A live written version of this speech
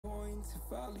nights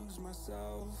if I lose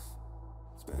myself.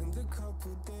 Spend a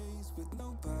couple days with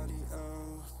nobody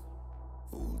else,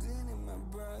 holding in my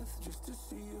breath just to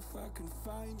see if I can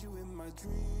find you in my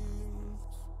dreams.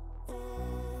 Oh,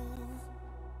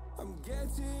 I'm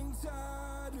getting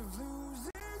tired of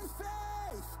losing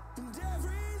faith in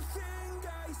everything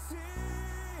I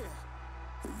see.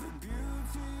 The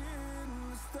beauty in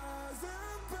the stars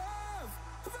above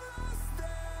have lost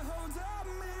their hold on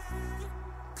me.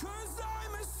 'Cause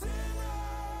I'm a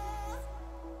sinner,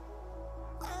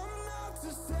 I'm not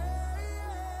a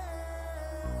saint,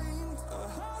 a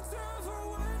heart of a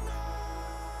winner.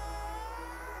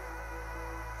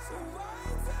 So why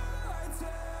do I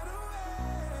turn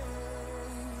away?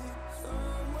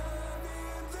 Somewhere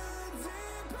in the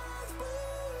deepest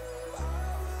blue I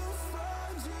will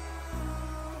find you.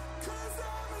 'Cause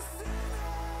I'm a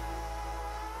sinner,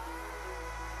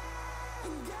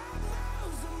 and God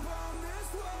knows I'm born this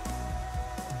way.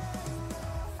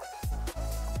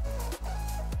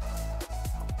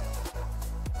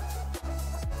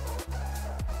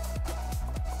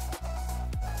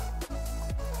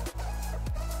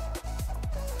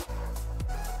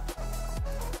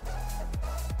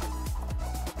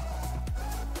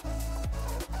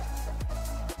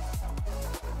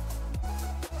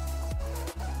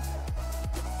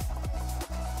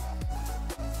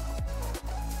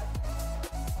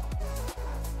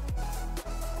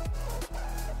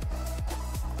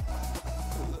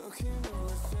 Looking at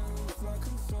myself like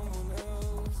I'm someone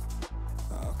else.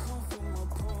 I can't feel my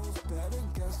pulse, better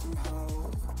get some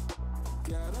help.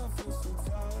 God, I feel so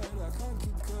tired, I can't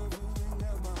keep covering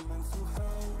up my mental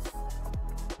health.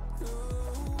 No,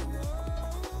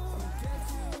 I'm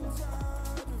getting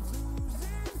tired of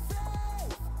losing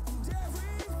faith in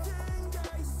everything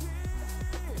I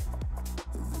see.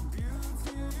 The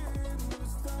beauty in the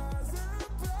stars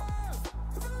above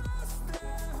have lost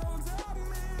their hold on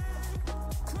me.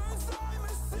 'Cause I'm a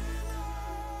sinner,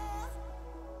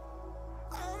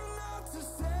 I'm not a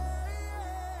saint,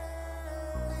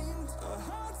 a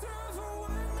heart of a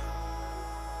winner.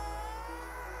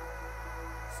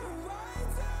 So why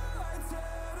do I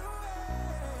turn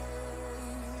away?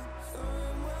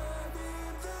 Somewhere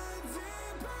in the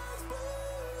deepest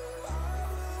blue I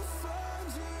will find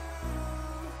you.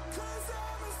 'Cause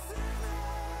I'm a sinner,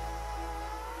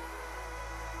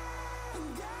 and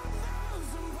God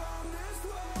knows I'm born this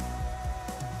way.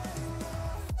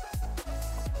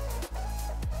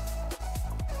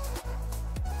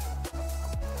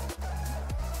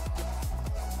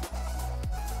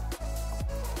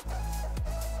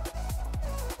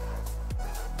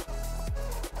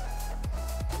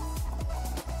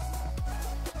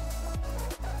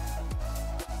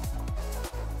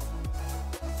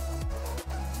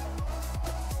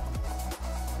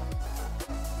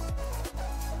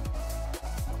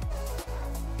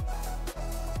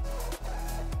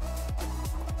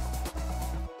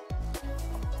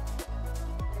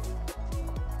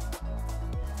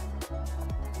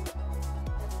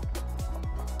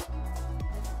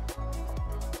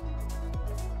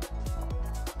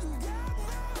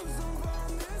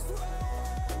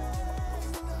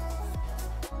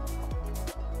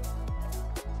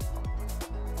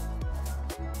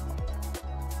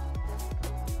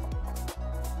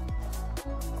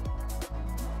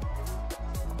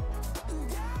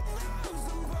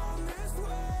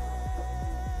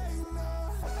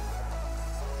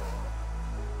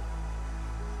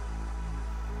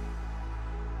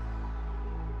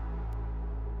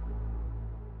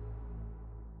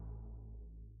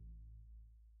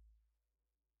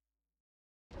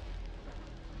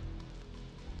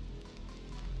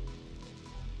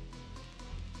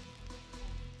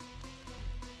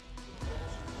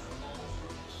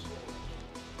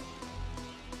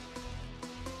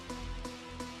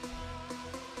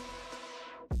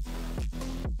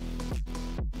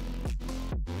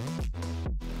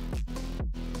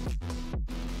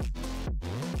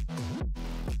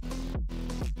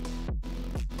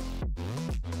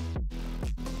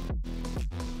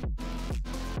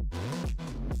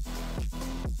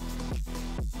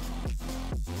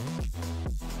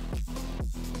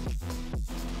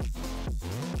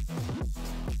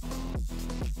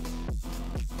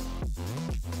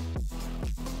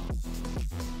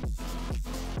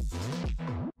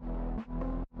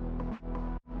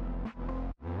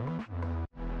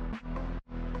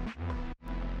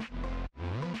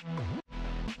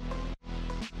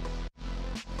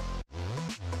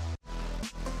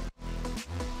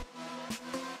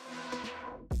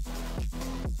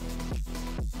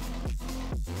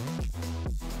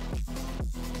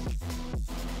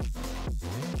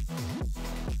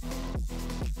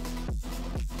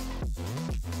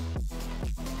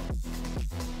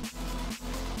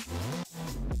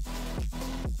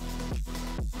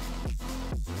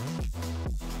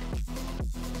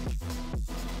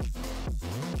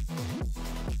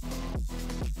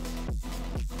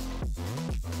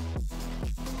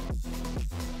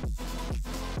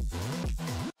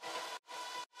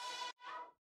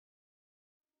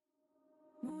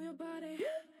 Move your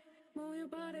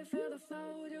body, feel the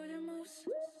flow, do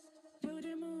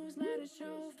the moves, let it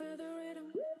show, feel the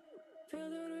rhythm,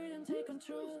 take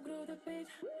control, groove the beat,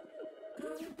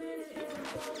 it isn't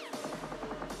cold.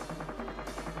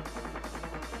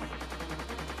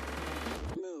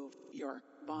 Move your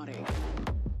body.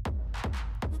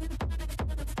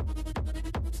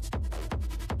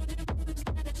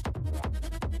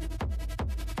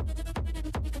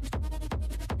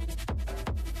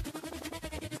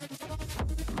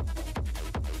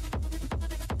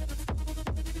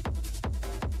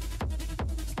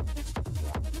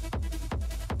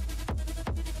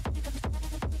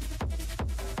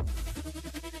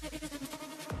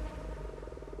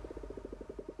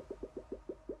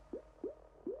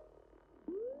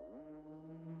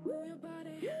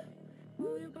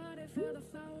 Move your body, feel the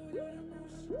flow, do the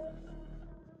moves. Feel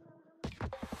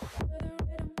the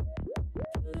rhythm, take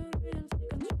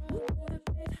control, groove the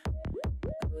beat,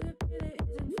 it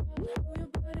isn't cold. Move your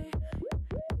body,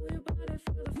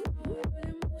 feel the flow,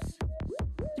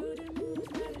 do the moves,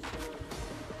 let it show.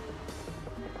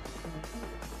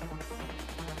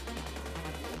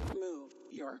 Move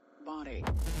your body.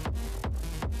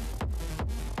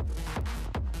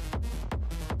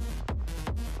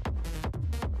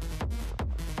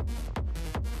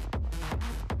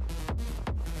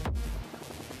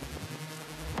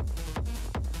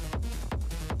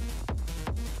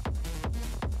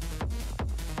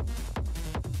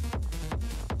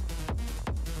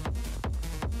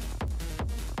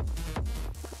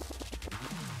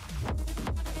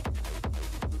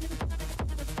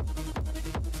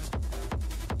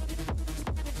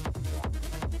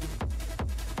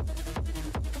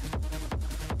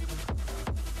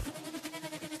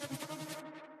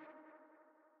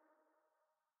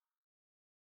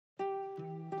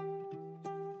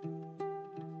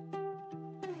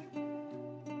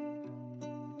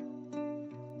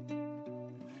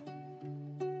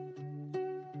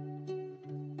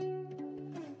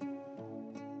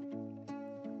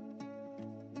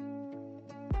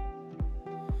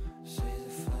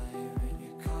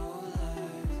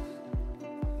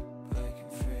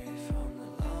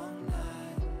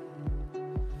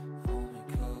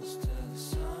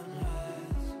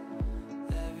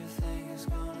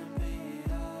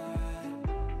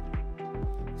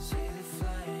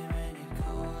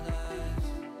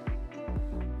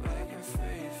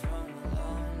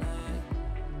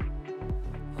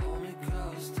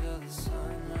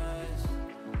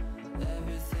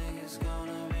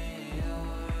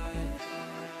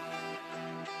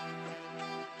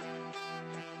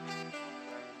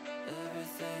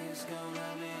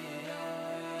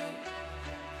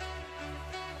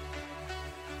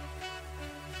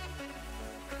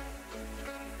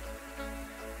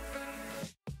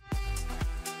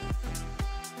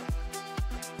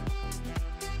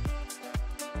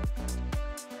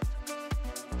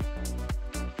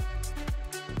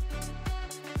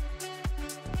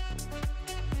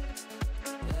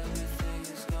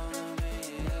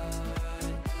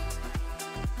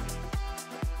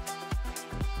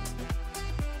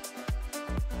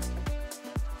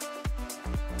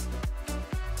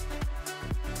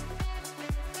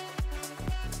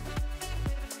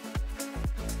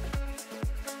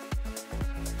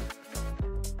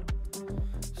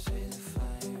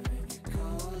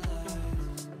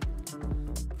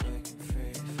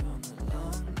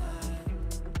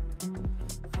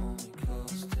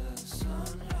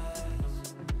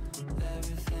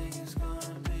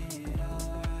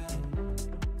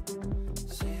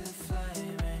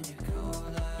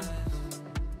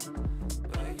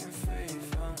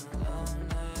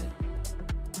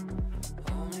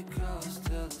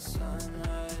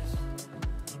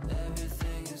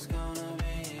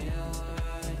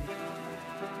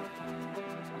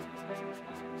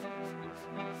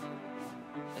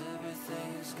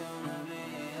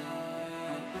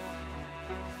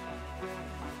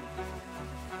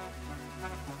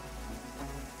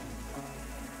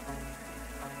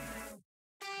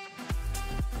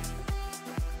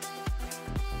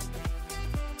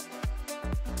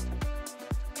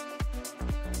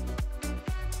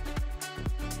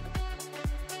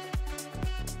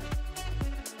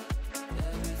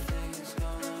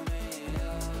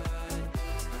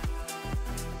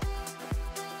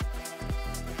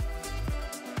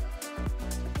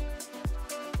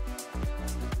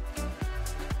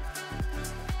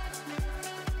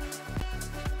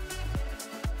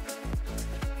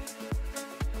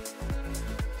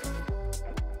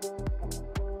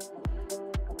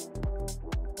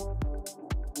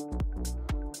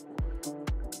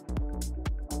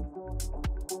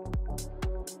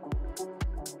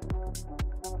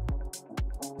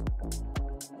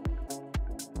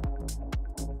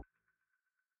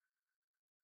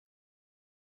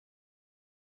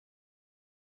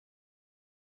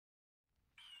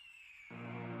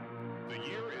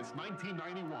 Since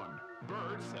 1991,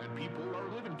 birds and people are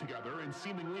living together in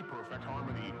seemingly perfect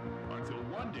harmony, until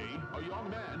one day a young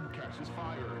man catches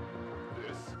fire.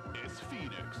 This is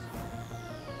Phoenix.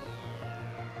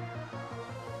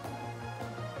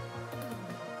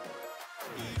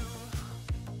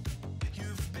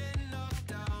 You've been knocked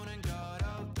down and got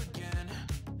up again.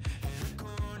 In a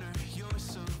corner, you're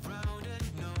surrounded,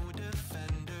 no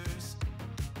defenders.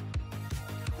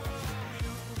 Whoa,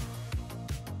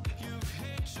 you've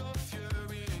hid your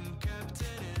fury and kept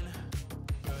it in.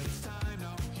 But it's time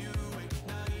now, you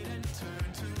ignite and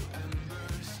turn to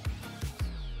embers.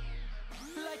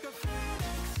 Like a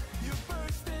phoenix.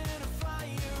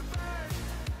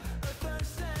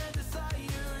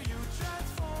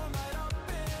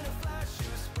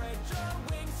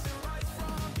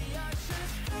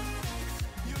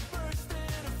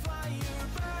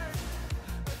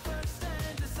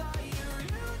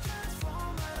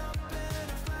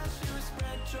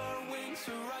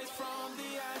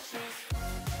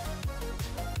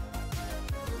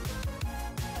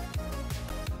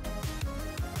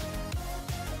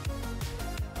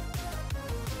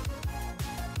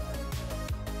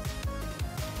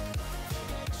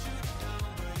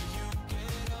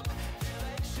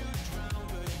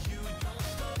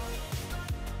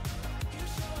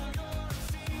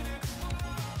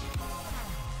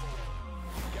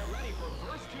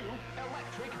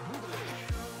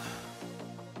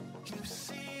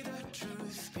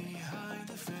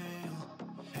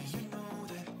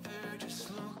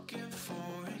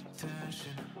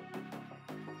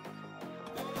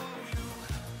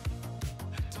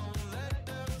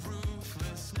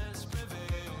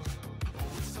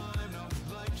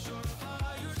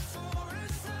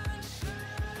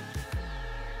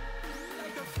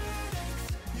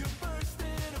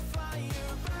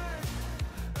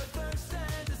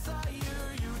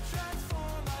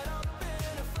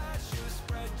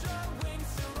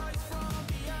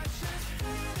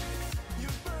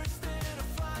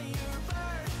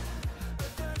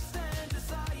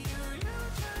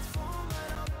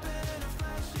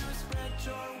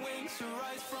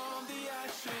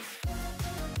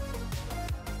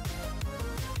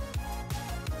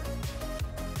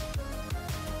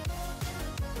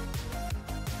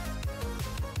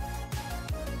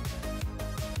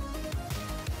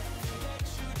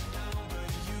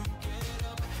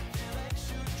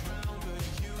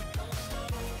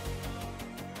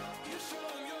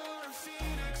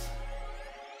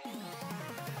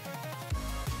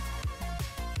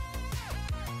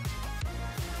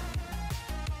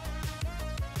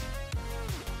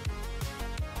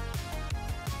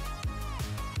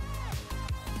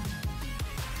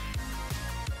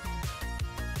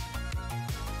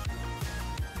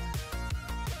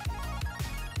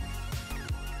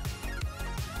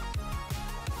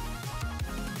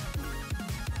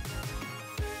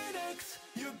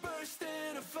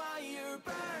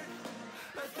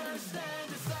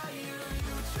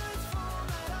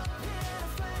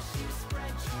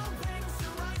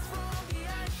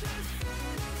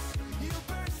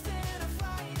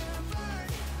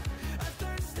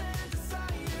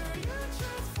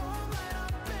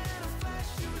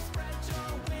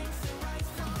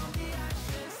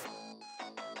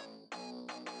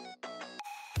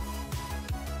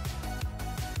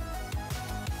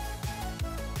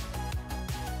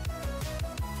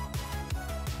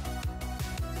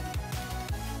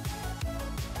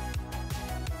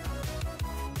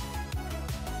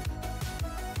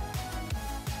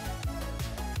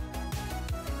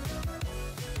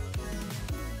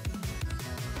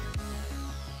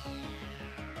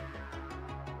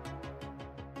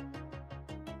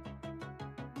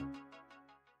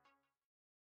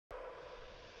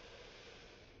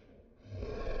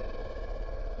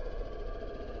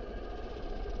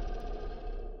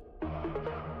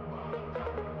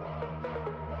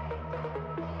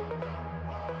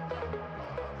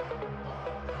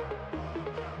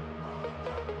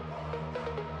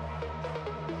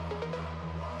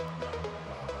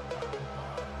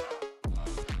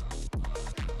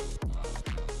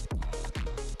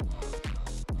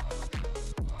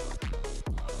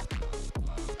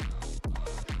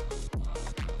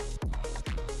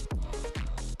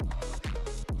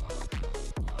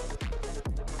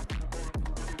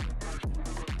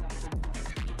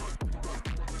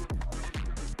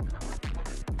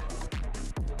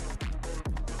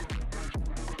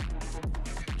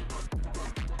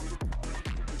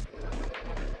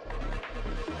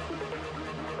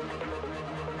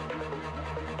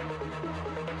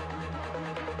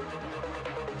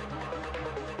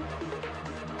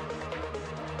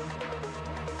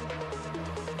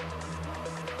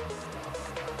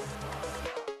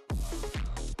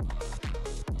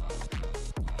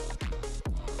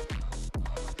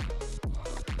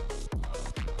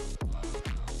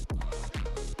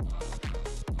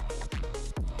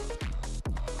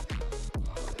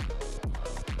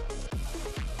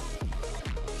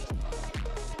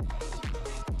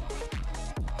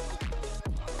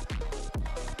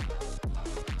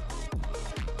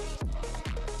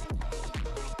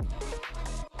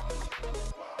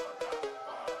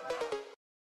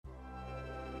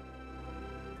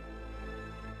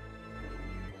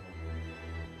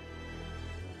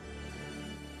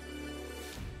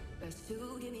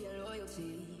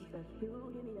 loyalty. Best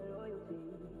you give me that loyalty.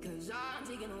 Cause I'm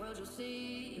taking the world, you'll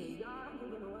see. Cause I'm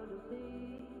taking the world, you'll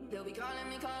see. They'll be calling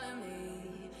me, calling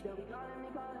me. They'll be calling me,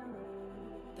 calling me.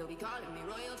 They'll be calling me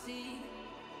royalty.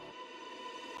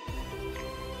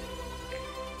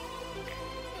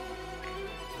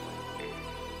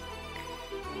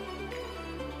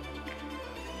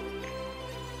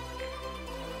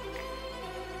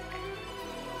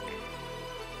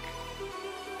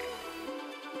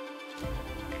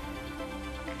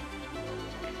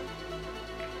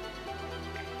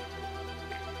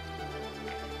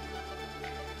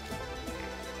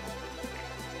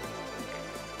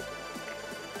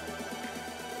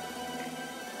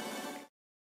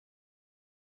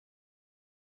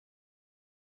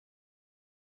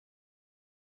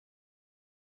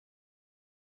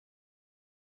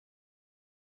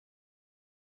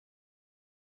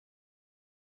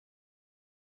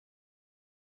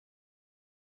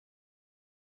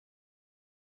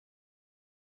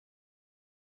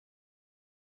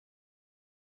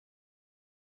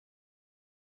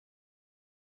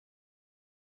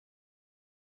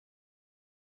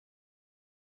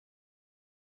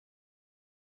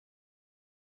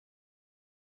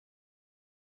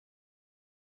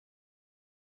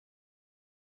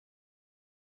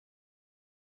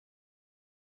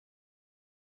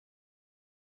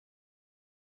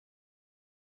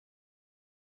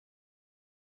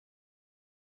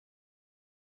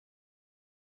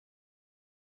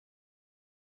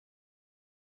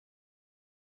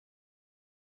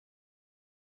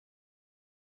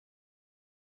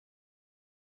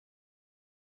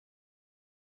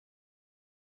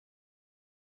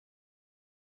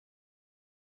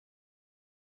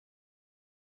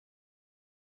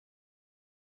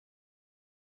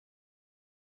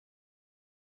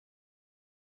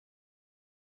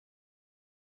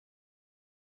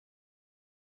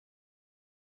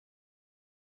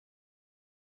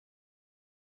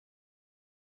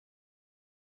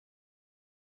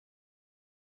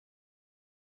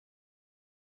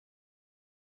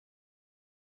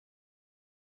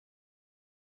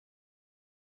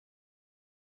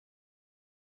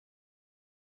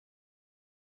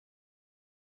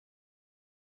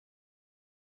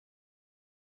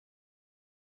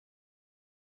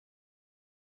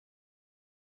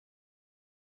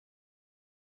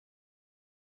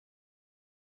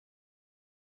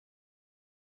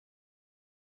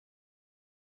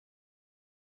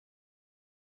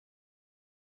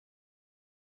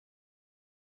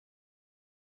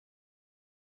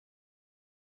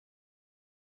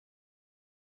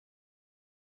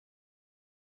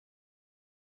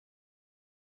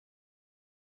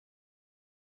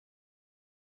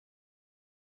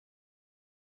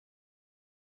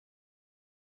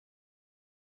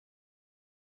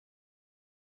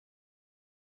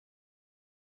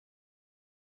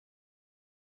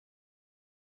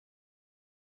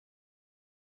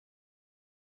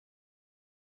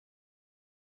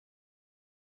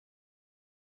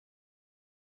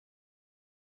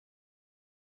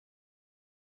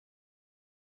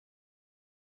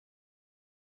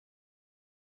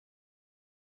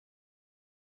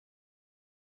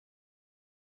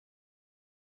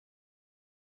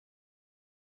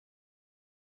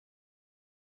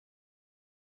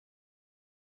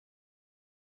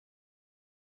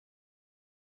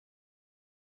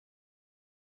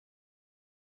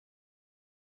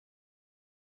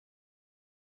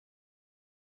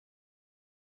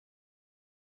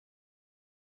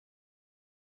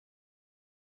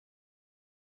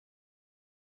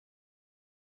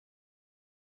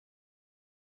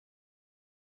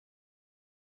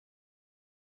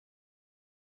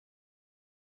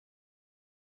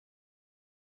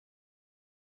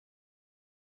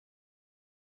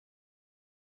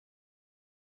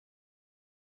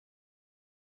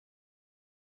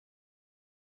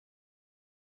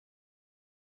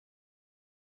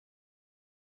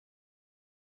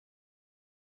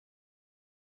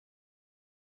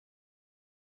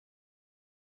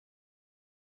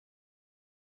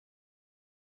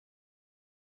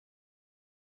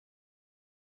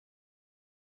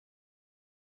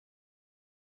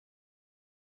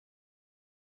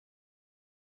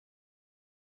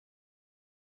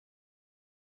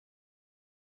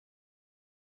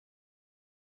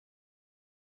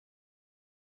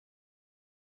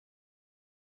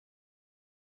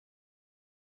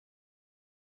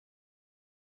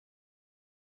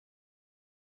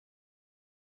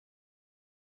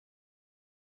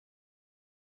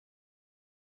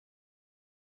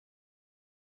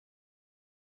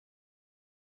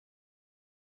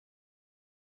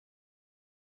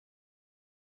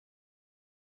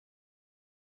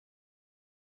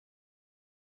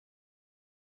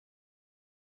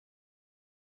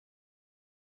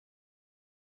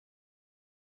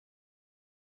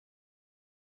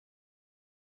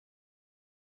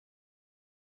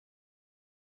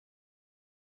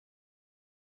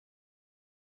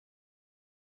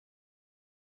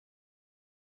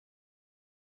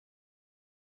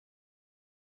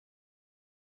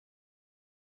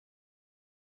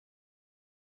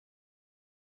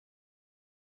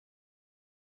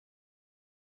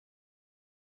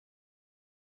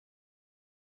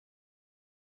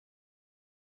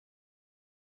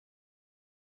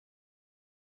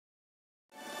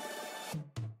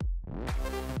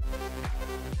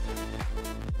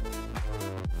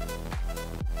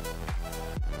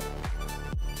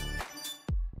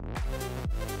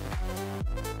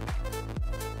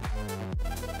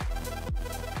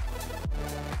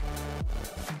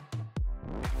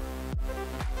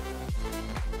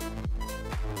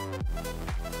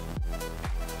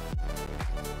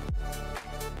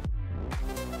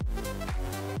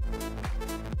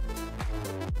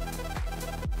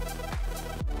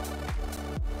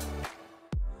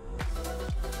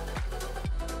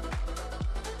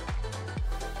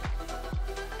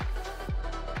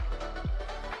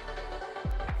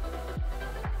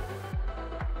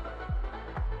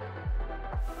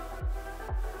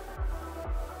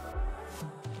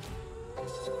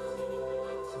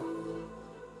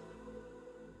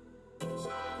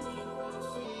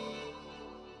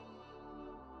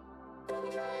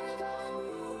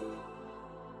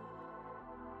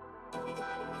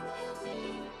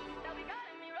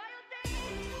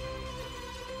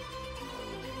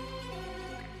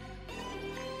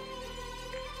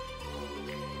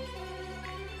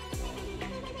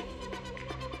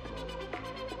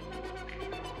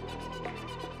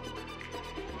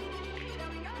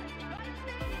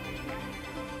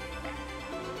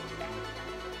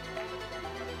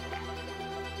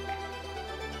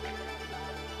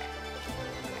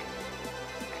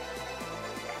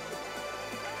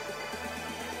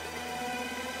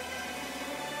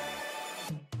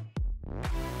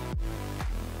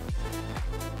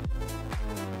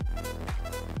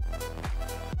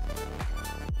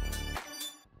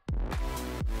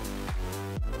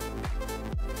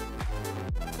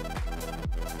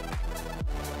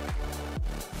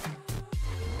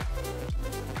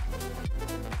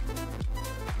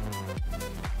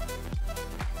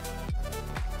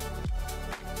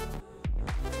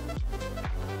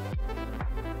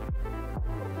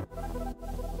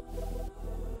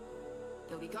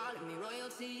 calling me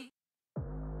royalty.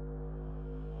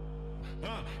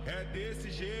 É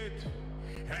desse jeito,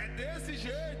 é desse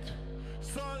jeito.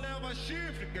 Só leva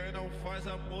chifre quem não faz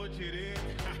amor direito.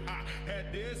 É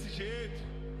desse jeito,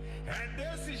 é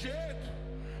desse jeito.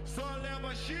 Só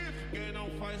leva chifre quem não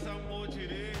faz amor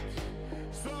direito.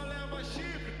 Só leva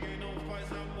chifre quem não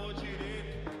faz amor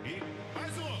direito. E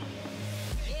mais um.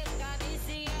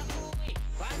 Camisinha é ruim,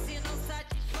 quase não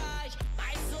satisfaz.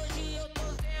 Mas hoje eu tô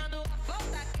vendo a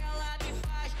falta que ela me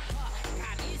faz.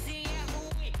 Camisinha é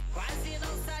ruim, quase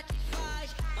não satisfaz.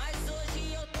 Mas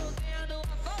hoje eu tô vendo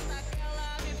a falta que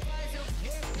ela me faz.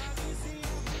 Camisinha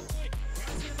é ruim,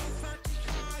 quase não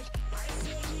satisfaz. Mas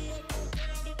hoje eu tô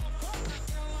vendo a falta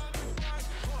que ela me faz.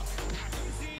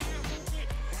 Camisinha é ruim,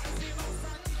 quase não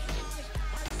satisfaz.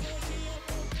 Mas hoje eu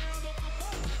tô vendo a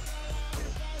falta que ela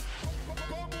me faz.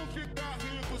 Como ficar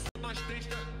rico se nós tem...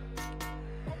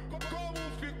 Como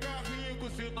ficar rico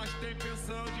se nós tem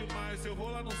pensão demais? Se eu vou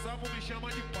lá no sábado me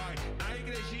chama de pai, na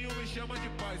igrejinha me chama de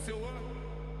pai. Se eu...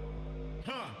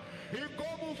 E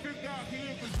como ficar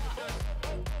rico se nós...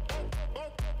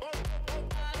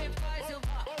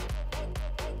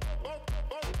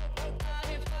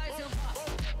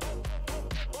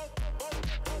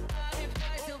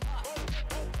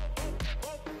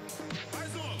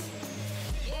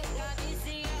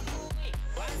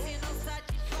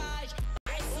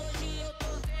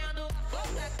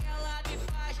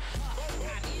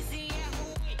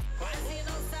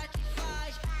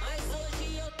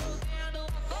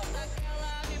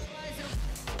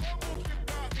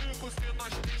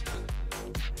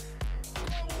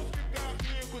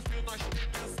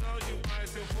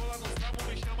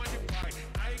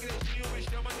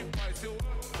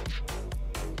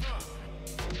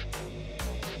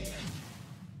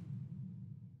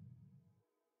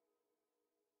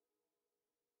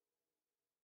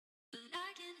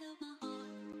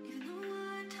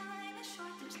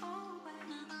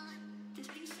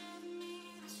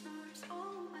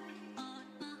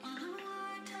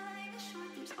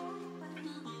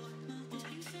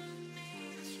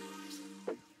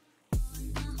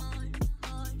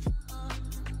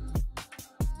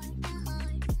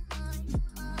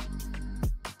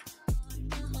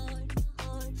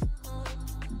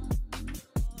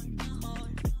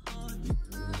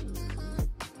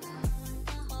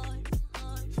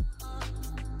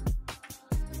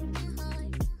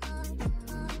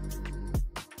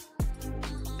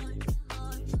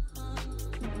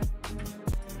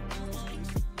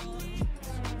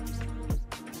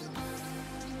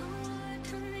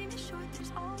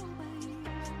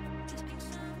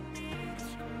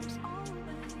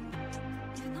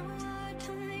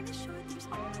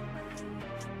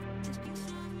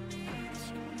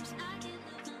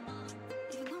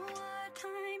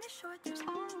 There's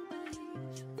always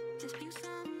this piece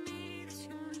of me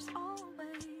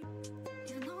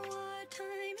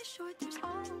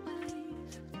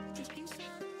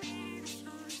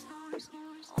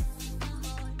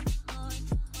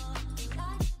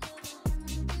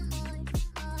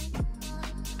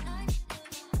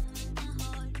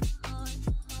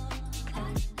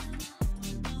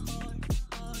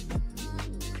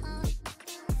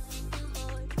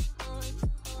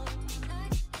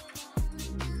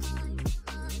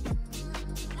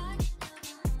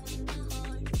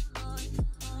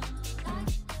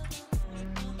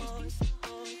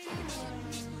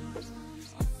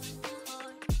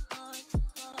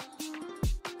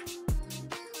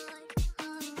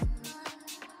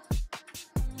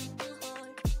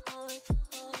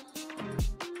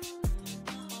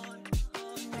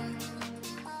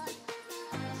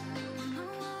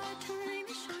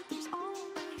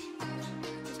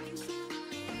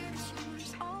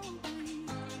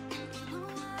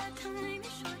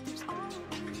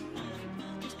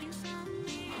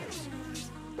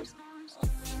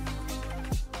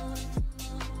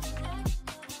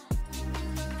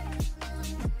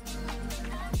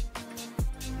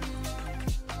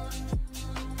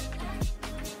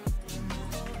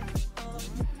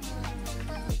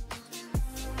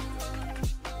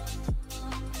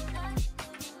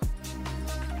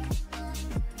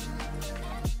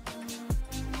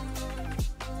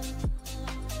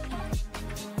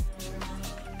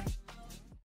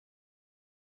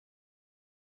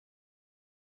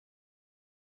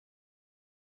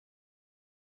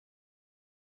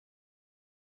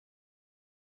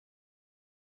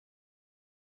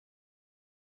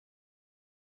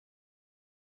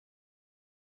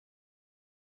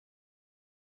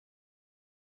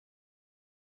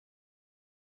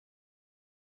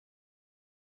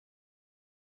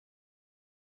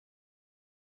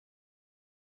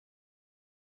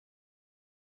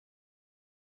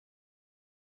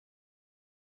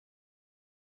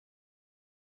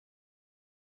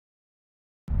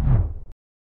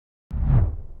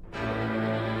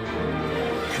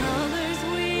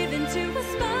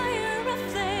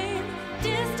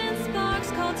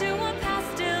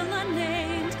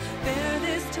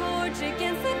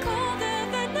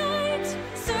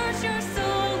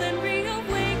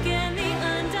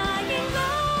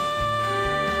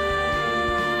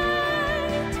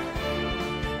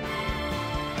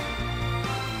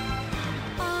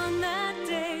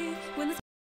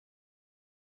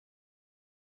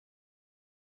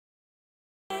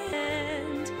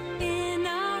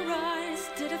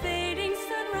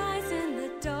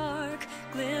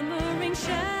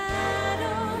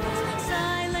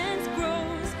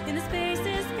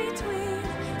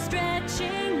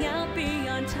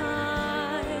beyond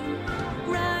time.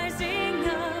 Rising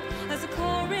up as a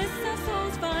chorus of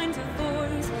souls finds a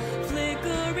voice,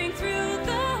 flickering through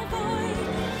the void.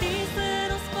 These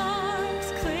little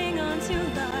sparks cling on to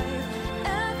life.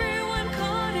 Everyone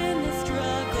caught in this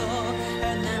struggle,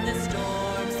 and then the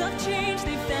storms of change,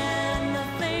 they fan the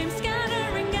flames,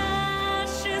 scattering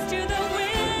ashes to the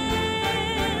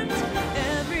wind.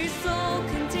 Every soul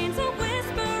contains a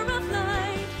whisper of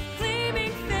light,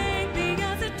 gleaming faintly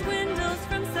as it dwindles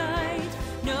from sight.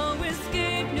 No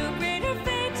escape, no greater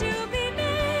fate to be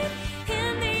made.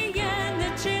 In the end, the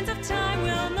chains of time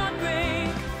will not break.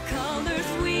 Colors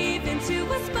weave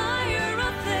into a spire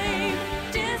of flame.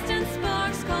 Distant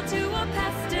sparks call to a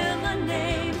past still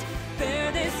unnamed.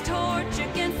 Bear this torch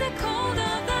against the cold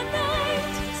of the night.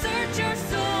 Search your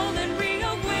soul and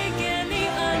reawaken the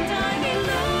undying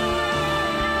light.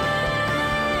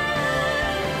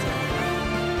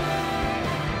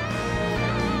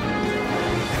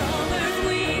 Colors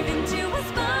weave into a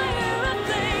spire of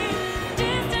flame.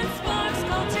 Distant sparks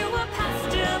call to a past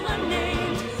still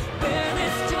unnamed. Bear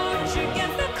this torch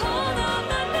against the cold of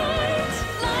the night.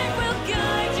 Light will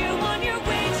guide you on your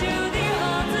way to the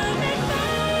ultimate fight.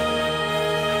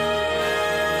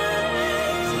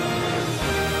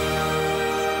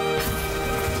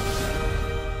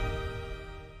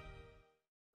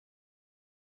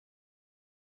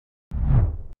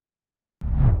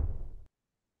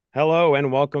 Hello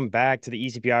and welcome back to the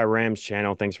ECPI Rams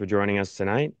channel. Thanks for joining us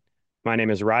tonight. My name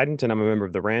is Rydent and I'm a member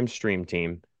of the Rams stream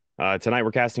team. Tonight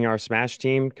we're casting our Smash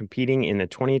team competing in the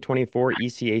 2024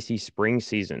 ECAC spring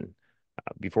season.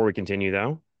 Before we continue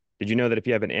though, did you know that if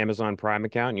you have an Amazon Prime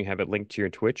account and you have it linked to your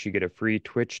Twitch, you get a free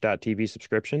twitch.tv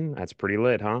subscription? That's pretty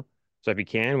lit, huh? So if you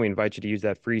can, we invite you to use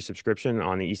that free subscription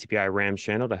on the ECPI Rams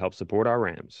channel to help support our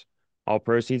Rams. All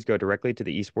proceeds go directly to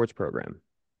the esports program.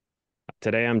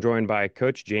 Today, I'm joined by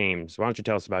Coach James. Why don't you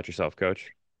tell us about yourself,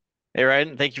 Coach? Hey,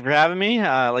 Ryan. Thank you for having me.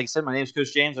 Like I said, my name is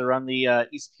Coach James. I run the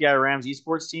ECPI Rams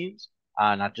esports teams,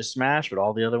 not just Smash, but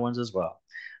all the other ones as well.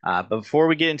 But before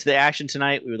we get into the action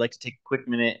tonight, we would like to take a quick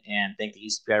minute and thank the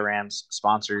ECPI Rams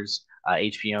sponsors,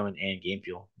 HPO and Game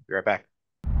Fuel. Be right back.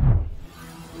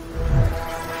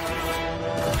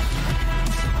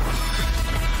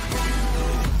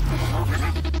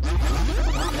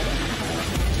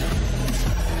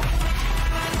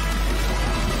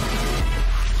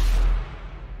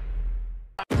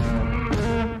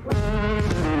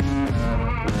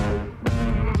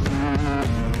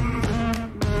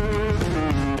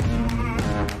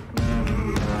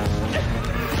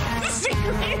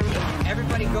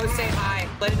 Everybody go say hi.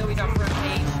 Let him know he's on front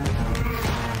page.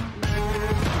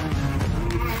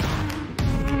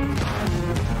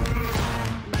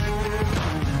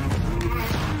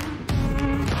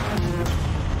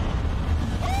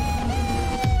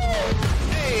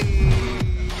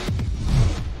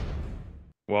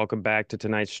 Welcome back to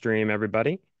tonight's stream,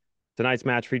 everybody. Tonight's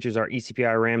match features our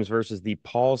ECPI Rams versus the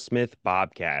Paul Smith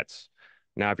Bobcats.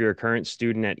 Now, if you're a current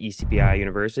student at ECPI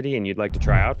University and you'd like to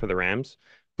try out for the Rams,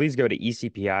 please go to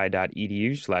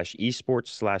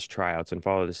ecpi.edu/esports/tryouts and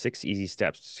follow the 6 easy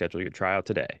steps to schedule your tryout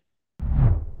today.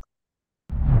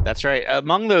 That's right.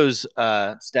 Among those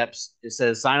steps, it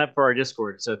says sign up for our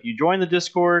Discord. So if you join the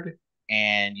Discord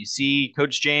and you see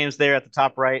Coach James there at the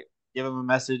top right, give him a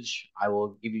message. I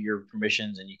will give you your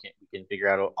permissions, and we can figure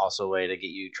out also a way to get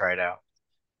you tried out.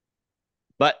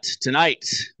 But tonight,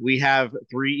 we have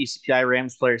 3 ECPI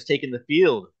Rams players taking the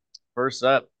field. First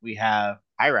up, we have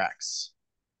Hyrax.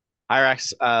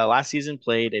 Hyrax last season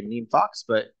played a Mean Fox,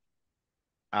 but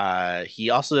he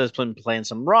also has been playing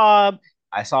some Rob.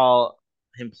 I saw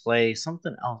him play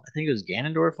something else. I think it was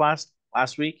Ganondorf last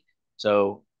week.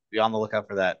 So be on the lookout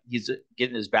for that. He's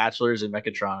getting his bachelor's in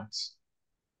mechatronics.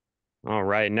 All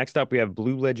right. Next up, we have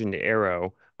Blue Legend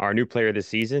Arrow, our new player this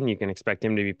season. You can expect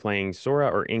him to be playing Sora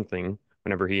or Inkling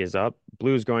whenever he is up.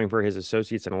 Blue's going for his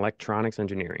associates in electronics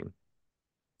engineering.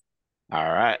 All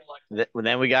right.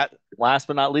 Then we got, last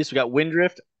but not least, we got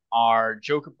Windrift, our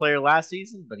Joker player last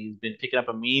season, but he's been picking up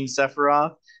a mean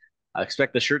Sephiroth. I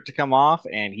expect the shirt to come off,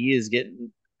 and he is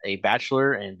getting a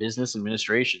bachelor in business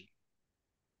administration.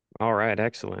 All right.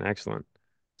 Excellent. Excellent.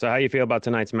 So how you feel about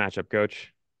tonight's matchup,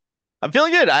 Coach? I'm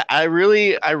feeling good. I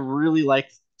really like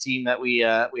the team that we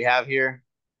have here.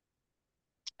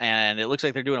 And it looks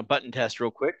like they're doing a button test real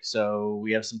quick, so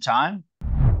we have some time.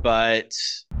 But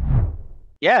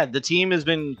yeah, the team has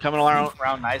been coming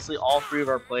around nicely. All 3 of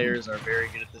our players are very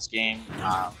good at this game.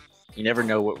 You never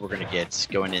know what we're going to get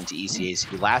going into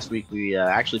ECAC. Last week, we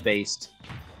actually faced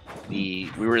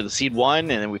we were the seed 1, and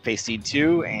then we faced seed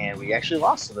 2, and we actually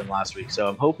lost to them last week. So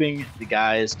I'm hoping the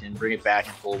guys can bring it back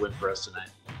and pull a win for us tonight.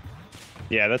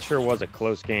 Yeah, that sure was a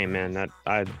close game, man. That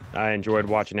I enjoyed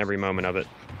watching every moment of it.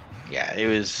 Yeah, it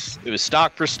was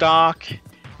stock for stock.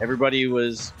 Everybody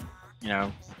was,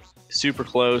 super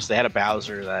close. They had a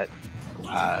Bowser that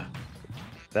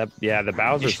the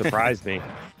Bowser surprised me.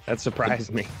 That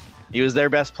surprised me. he was their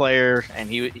best player, and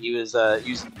he was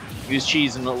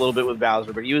cheesing a little bit with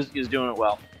Bowser, but he was doing it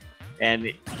well.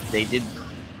 And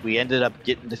we ended up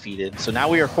getting defeated. So now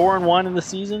we are 4-1 in the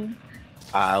season.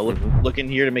 Looking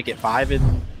here to make it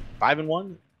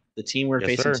 5-1. The team we're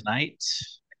facing tonight,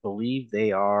 I believe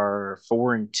they are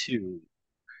 4-2.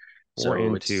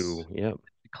 4-2. Yep.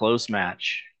 Close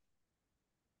match.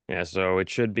 Yeah, so it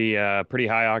should be a pretty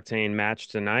high octane match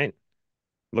tonight.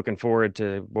 Looking forward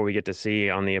to what we get to see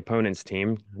on the opponent's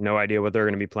team. No idea what they're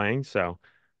going to be playing, so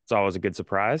it's always a good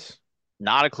surprise.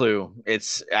 Not a clue.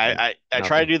 I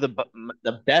try to do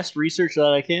the best research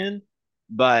that I can,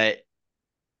 but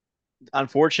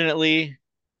unfortunately,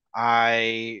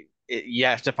 you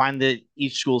have to find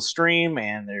each school's stream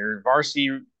and their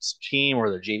varsity team or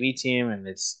their JV team, and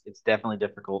it's definitely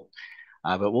difficult.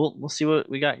 But we'll see what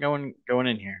we got going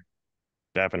in here.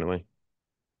 Definitely.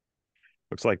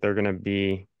 Looks like they're gonna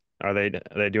be. Are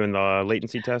they doing the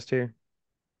latency test here?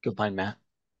 Good find, Matt.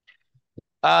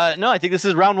 No, I think this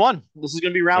is round one. This is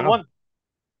gonna be round one.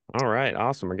 All right,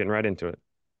 awesome. We're getting right into it.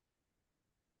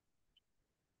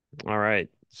 All right.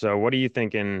 So what are you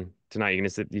thinking tonight? You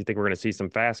think we're gonna see some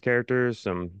fast characters,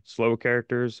 some slow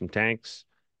characters, some tanks?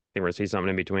 I think we're gonna see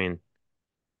something in between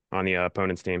on the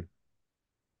opponent's team.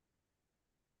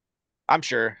 I'm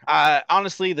sure.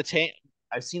 Honestly,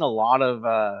 I've seen a lot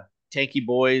of tanky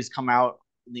boys come out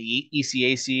in the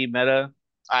ECAC meta.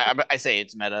 I say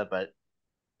it's meta, but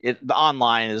the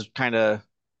online is kind of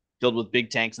filled with big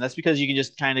tanks, and that's because you can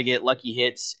just kind of get lucky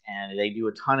hits, and they do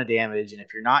a ton of damage. And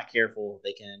if you're not careful,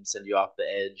 they can send you off the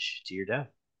edge to your death.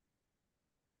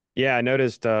 Yeah, I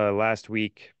noticed last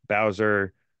week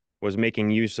Bowser was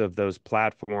making use of those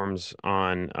platforms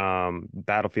on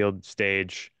Battlefield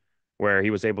stage where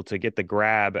he was able to get the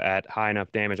grab at high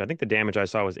enough damage. I think the damage I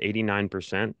saw was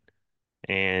 89%,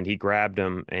 and he grabbed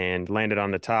him and landed on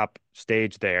the top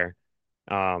stage there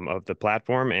of the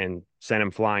platform and sent him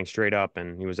flying straight up,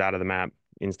 and he was out of the map.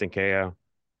 Instant KO.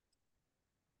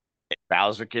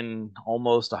 Bowser can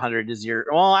almost 100 to 0.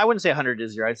 Well, I wouldn't say 100 to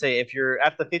 0. I'd say if you're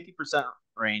at the 50%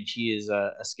 range, he is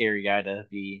a scary guy to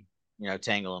be,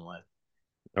 tangling with.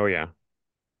 Oh yeah.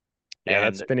 Yeah,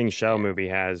 that spinning shell move he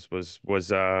has was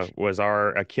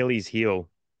our Achilles heel.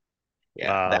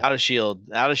 Yeah, the out of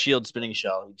shield spinning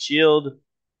shell. He'd shield,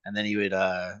 and then he would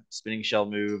spinning shell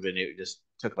move, and it just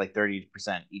took like 30%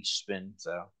 each spin.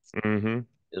 So it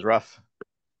was rough.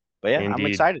 But yeah, indeed. I'm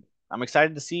excited. I'm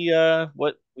excited to see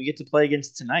what we get to play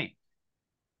against tonight.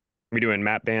 Are we doing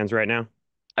map bans right now?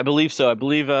 I believe so. I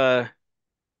believe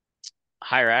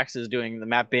Hyrax is doing the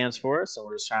map bans for us, so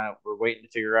we're waiting to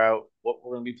figure out what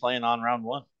we're going to be playing on round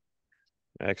one.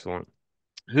 Excellent.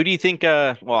 Who do you think?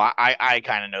 Well, I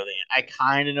kind of know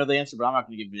the answer, but I'm not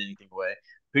going to give anything away.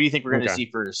 Who do you think we're going to see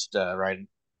first, Ryden?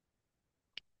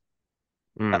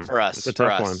 For us, that's a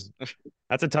tough one.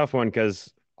 That's a tough one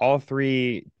because all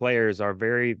three players are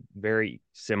very, very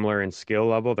similar in skill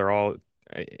level. They're all,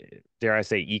 dare I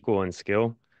say, equal in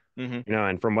skill.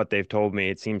 And from what they've told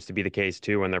me, it seems to be the case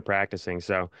too when they're practicing.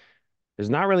 So there's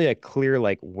not really a clear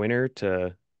winner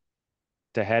to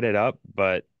head it up,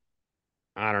 but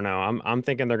I don't know. I'm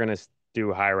thinking they're gonna do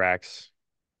Hyrax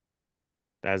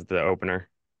as the opener.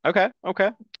 Okay.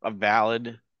 A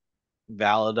valid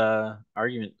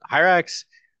argument. Hyrax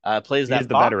plays that. He's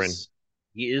the veteran.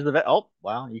 He is the vet. Oh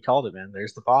wow, you called it, man.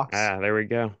 There's the Fox. Ah, there we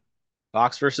go.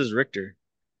 Fox versus Richter.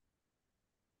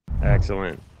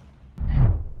 Excellent.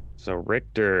 So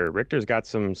Richter's got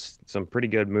some pretty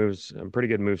good moves, a pretty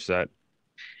good move set.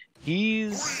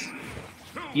 He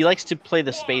likes to play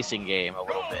the spacing game a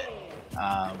little bit,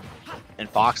 and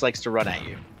Fox likes to run at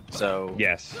you. So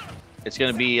yes, it's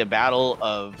going to be a battle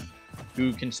of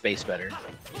who can space better.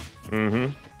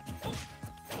 And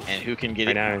who can get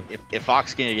in? If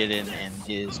Fox can get in and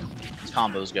his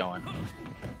combos going.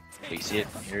 But you see it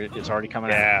here; it's already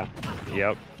coming out.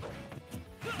 Yep.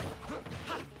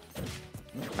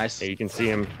 Nice. Yeah, you can see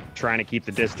him trying to keep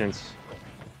the distance.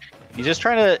 Richter's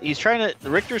trying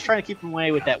to keep him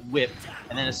away with that whip,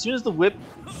 and then as soon as the whip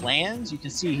lands, you can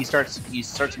see he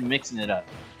starts mixing it up.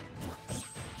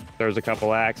 There's a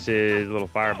couple axes, a little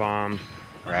firebomb.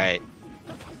 Right.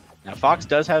 Now Fox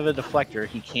does have a deflector.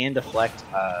 He can deflect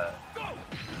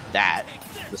the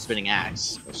spinning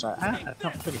axe. Sorry, I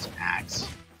don't think it's an axe.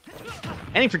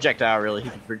 Any projectile really,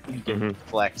 he can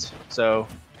deflect. So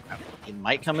it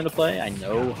might come into play. I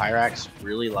know Hyrax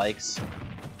really likes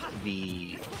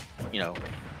the you know,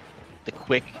 the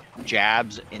quick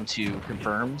jabs into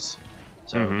confirms.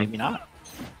 So maybe not.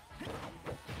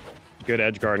 Good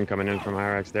edge guarding coming in from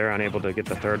Hyrax there, unable to get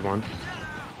the third one.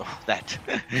 Oh, that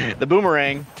the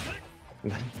boomerang.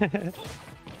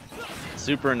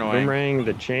 Super annoying. Boomerang,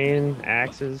 the chain,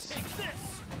 axes.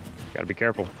 Gotta be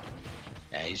careful.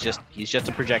 Yeah, he's just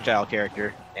a projectile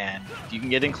character, and if you can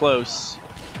get in close,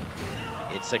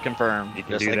 it's a confirm. You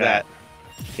can just do like that.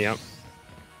 Yep.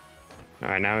 All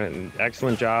right, now an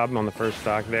excellent job on the first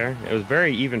stock there. It was a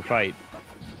very even fight.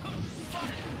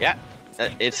 Yeah,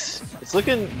 it's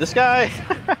looking. This guy,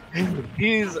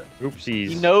 Oopsies.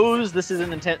 he knows this is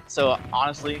an intent. So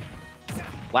honestly,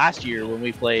 last year when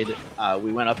we played,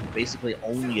 we went up basically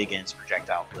only against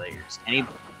projectile players.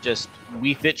 Just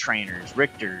Wii Fit trainers,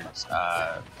 Richters,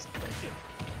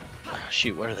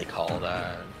 shoot, what are they called?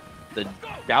 The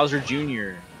Bowser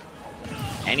Jr.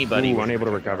 Anybody. Ooh, unable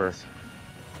to recover.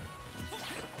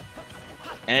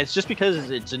 And it's just because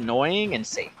it's annoying and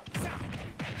safe.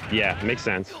 Yeah, makes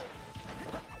sense.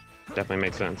 Definitely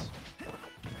makes sense.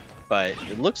 But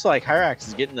it looks like Hyrax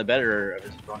is getting the better of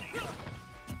his opponent.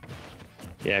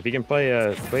 Yeah, if he can play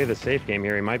the safe game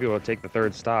here, he might be able to take the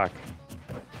third stock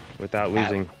without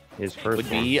losing his first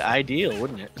Would one. be ideal,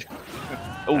 wouldn't it?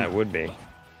 That would be.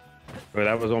 But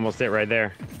that was almost it right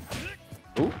there.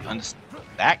 Ooh,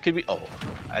 that could be. Oh,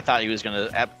 I thought he was gonna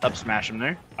up smash him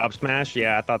there. Up smash?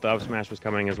 Yeah, I thought the up smash was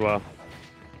coming as well.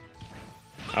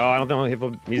 Oh, I don't know if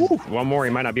he's one more.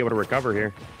 He might not be able to recover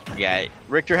here. Yeah,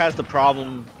 Richter has the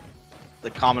problem.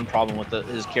 The common problem with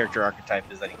his character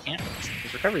archetype is that he can't.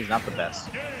 His recovery is not the best.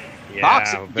 Yeah,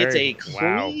 Fox gets a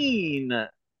clean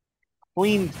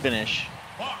finish.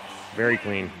 Very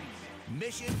clean.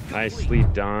 Nicely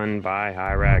done by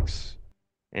Hyrax.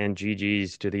 And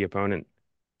GG's to the opponent.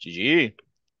 GG.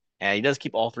 And he does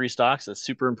keep all 3 stocks. That's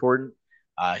super important.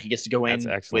 He gets to go in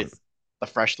with a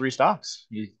fresh 3 stocks.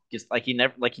 He gets like he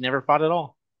never fought at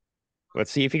all. Let's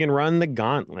see if he can run the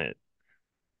gauntlet.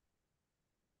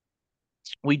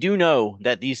 We do know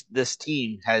that this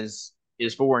team is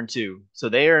 4-2, so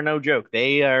they are no joke.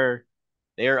 They are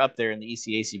up there in the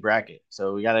ECAC bracket.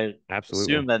 So we gotta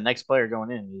assume that the next player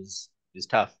going in is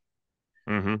tough.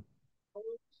 Mm-hmm.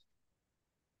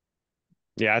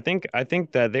 Yeah, I think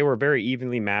that they were very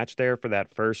evenly matched there for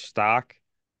that first stock,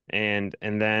 and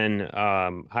then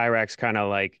Hyrax kind of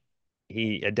like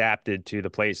he adapted to the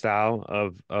play style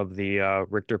of the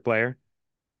Richter player.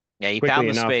 Yeah, he found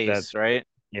the space, right?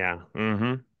 Yeah.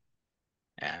 Mm-hmm.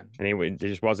 Yeah. And he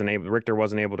just wasn't able. Richter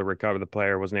wasn't able to recover. The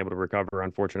player wasn't able to recover,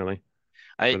 unfortunately.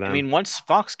 I mean, once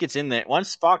Fox gets in there,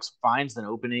 once Fox finds an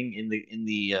opening in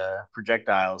the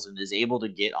projectiles and is able to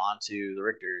get onto the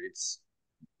Richter,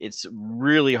 it's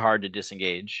really hard to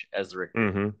disengage as the Richter.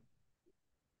 Mm-hmm.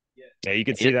 Yeah, you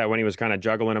could see that when he was kind of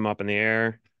juggling him up in the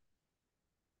air.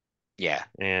 Yeah.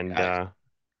 And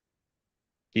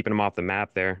keeping him off the map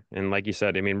there. And like you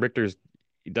said, I mean,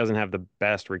 he doesn't have the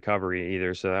best recovery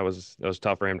either, so that was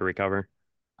tough for him to recover.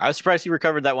 I was surprised he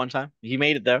recovered that one time. He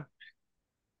made it though.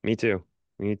 Me too.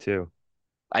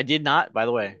 I did not, by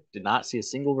the way, see a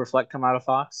single reflect come out of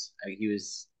Fox. He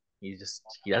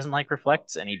doesn't like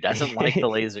reflects, and he doesn't like the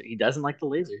laser. He doesn't like the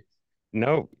laser.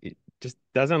 No, he just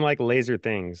doesn't like laser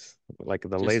things, like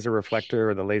the laser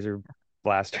reflector or the laser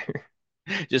blaster.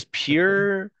 Just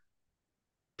pure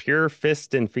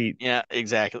fist and feet. Yeah,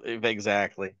 exactly.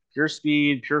 Pure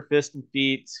speed, pure fist and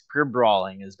feet, pure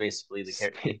brawling is basically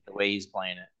the way he's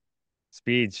playing it.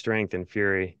 Speed, strength, and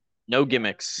fury. No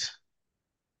gimmicks.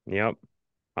 Yep,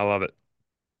 I love it.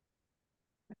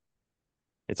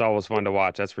 It's always fun to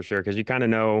watch, that's for sure, because you kind of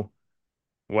know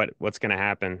what's going to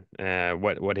happen,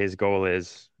 what his goal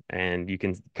is, and you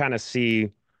can kind of see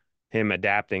him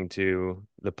adapting to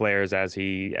the players as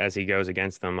he goes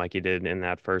against them, like he did in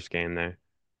that first game there.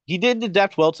 He did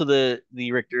adapt well to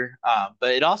the Richter,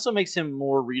 but it also makes him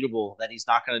more readable that he's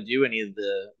not going to do any of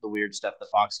the weird stuff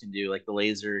that Fox can do, like the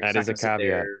laser. That is a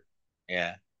caveat.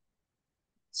 Yeah.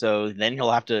 So then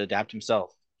he'll have to adapt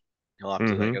himself. He'll have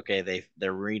to like, okay,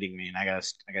 they're reading me, and I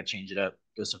gotta change it up.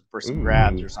 Go for some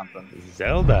grabs or something.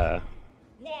 Zelda.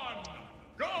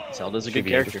 Zelda's a good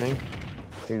character. Do you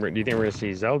think we're gonna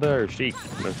see Zelda or Sheik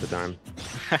most of the time?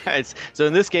 So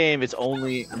in this game,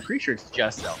 I'm pretty sure it's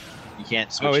just Zelda. You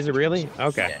can't switch. Oh, is it really?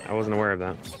 Okay, yeah. I wasn't aware of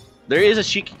that. There is a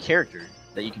Sheik character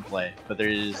that you can play, but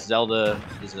Zelda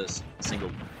is a single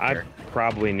character. I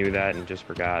probably knew that and just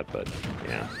forgot, but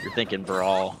yeah. You're thinking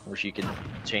Brawl, where she can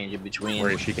change in between.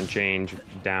 Where she can change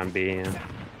down B. Yeah.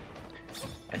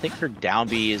 I think her down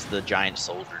B is the giant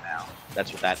soldier now.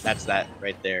 That's that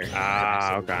right there.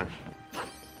 Ah, okay.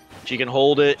 She can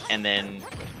hold it, and then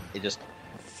it just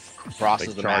Crosses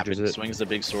Like, the map charges and it. swings the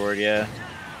big sword, yeah.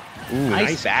 Ooh,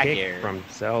 nice back kick air. from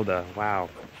Zelda. Wow.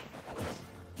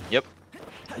 Yep.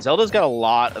 Zelda's got a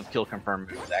lot of kill confirm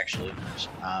moves, actually.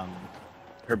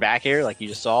 Her back air, like you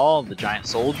just saw, the giant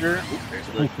soldier. Ooh, there's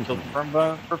the kill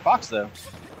confirm for Fox, though.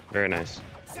 Very nice.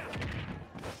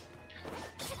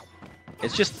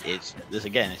 It's this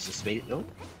again. It's a space. Oh,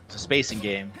 it's a spacing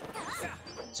game.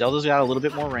 Zelda's got a little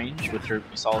bit more range with her.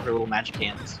 We saw her little magic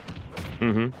hands.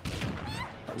 Mm-hmm.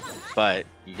 But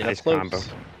you get Nice up close. combo.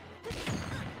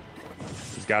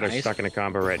 He's got her Nice. stuck in a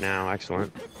combo right now.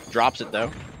 Excellent. Drops it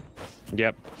though.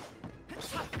 Yep.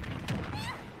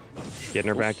 Getting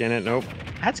her back in it. Nope.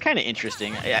 That's kind of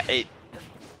interesting.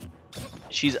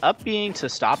 She's up being to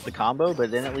stop the combo, but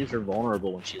then it leaves her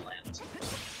vulnerable when she lands.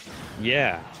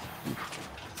 Yeah.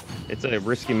 It's a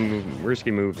risky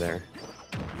move there.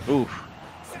 Oof.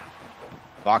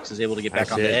 Fox is able to get back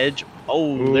That's on it. the edge.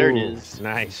 Oh, there it Ooh, is.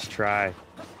 Nice try.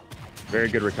 Very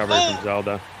good recovery from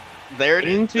Zelda. There it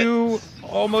is. Into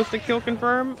almost a kill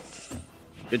confirm.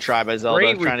 Good try by Zelda.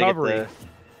 Great trying recovery. to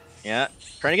get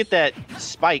trying to get that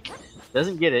spike.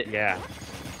 Doesn't get it. Yeah.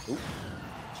 Ooh.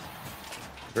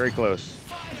 Very close.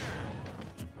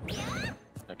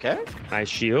 Okay. Nice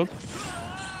shield.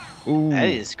 Ooh. That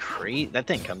is crazy. That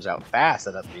thing comes out fast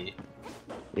at up B.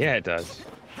 Yeah, it does.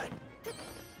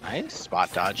 Nice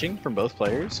spot dodging from both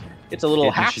players. It's a little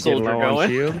Getting- half she's getting soldier low on going.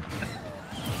 shield.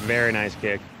 Very nice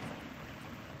kick.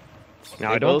 Now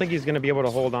They I don't both- think he's gonna be able to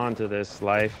hold on to this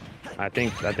life. I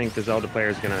think the Zelda player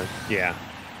is gonna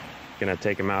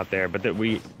take him out there. But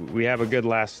we have a good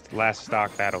last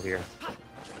stock battle here.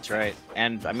 That's right.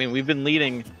 And I mean, we've been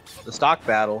leading the stock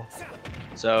battle,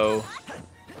 so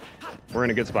We're in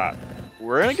a good spot.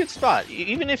 we're in a good spot.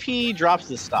 Even if he drops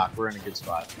this stock, we're in a good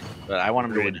spot. But I want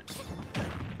him to win Agreed.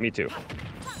 it. Me too.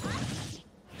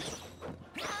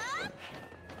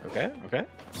 Okay. Okay.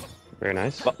 Very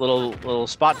nice. But little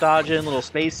spot dodging, little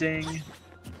spacing.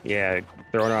 Yeah,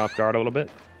 throwing her off guard a little bit.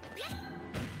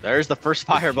 There's the first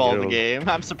fireball of the Yo. game.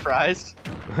 I'm surprised.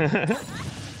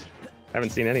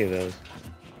 Haven't seen any of those.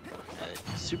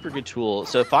 Super good tool.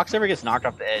 So if Fox ever gets knocked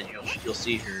off the edge, you'll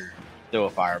see her throw a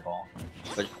fireball.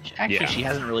 But actually, Yeah. she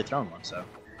hasn't really thrown one. So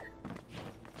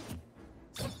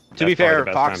to That's be probably fair, the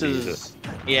best Fox time to use is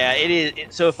yeah, it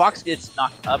is. So if Fox gets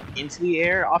knocked up into the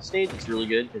air off stage, it's really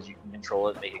good because you can control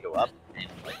it, make it go up, and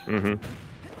like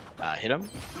Mm-hmm. hit him.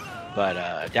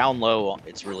 But down low,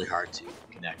 it's really hard to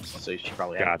connect. So she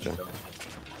probably hasn't Gotcha. thrown it.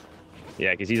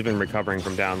 Yeah, because he's been recovering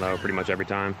from down low pretty much every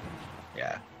time.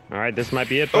 Yeah. All right, this might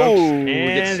be it, folks. Oh, and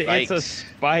gets it's a spiked.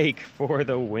 spike for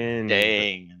the win.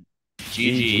 Dang.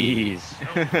 GG.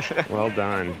 GG's. Well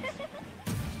done.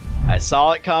 I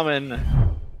saw it coming.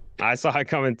 I saw it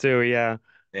coming too. Yeah,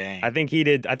 Dang. I think he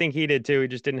did. I think he did too. He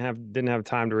just didn't have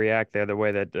time to react there the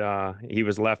way that he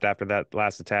was left after that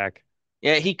last attack.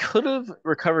 Yeah, he could have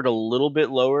recovered a little bit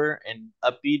lower and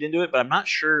upbeat into it, but I'm not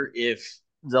sure if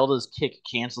Zelda's kick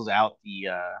cancels out the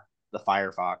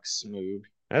Firefox move.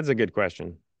 That's a good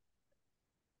question.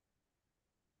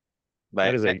 But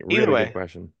That is a either really way, good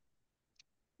question.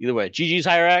 GG's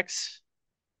Hyrax.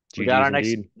 We got GG's our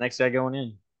indeed. next guy going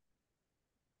in.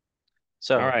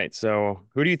 So All right, so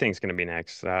who do you think is going to be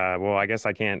next? Well, I guess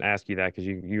I can't ask you that because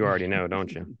you already know,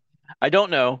 don't you? I don't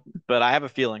know, but I have a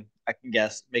feeling. I can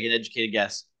guess, make an educated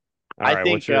guess. All I right,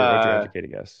 think what's your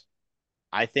educated guess?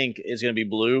 I think it's going to be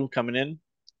Blue coming in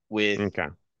with Okay.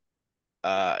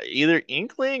 either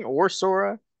Inkling or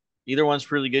Sora. Either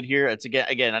one's really good here. It's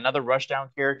again another rushdown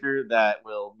character that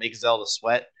will make Zelda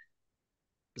sweat.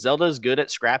 Zelda is good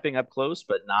at scrapping up close,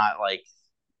 but not like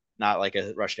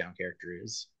a rushdown character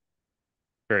is.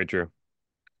 Very true.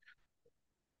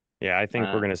 Yeah, I think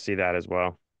we're going to see that as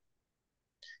well.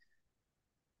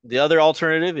 The other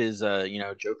alternative is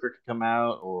Joker could come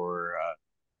out or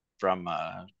from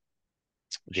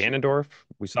Ganondorf.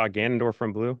 We saw Ganondorf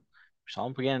from Blue.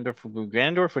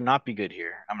 Ganondorf would not be good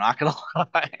here. I'm not gonna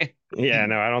lie. Yeah,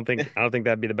 no, I don't think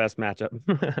that'd be the best matchup.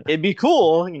 It'd be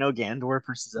cool, Ganondorf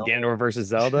versus Zelda. Ganondorf versus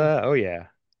Zelda. Oh yeah,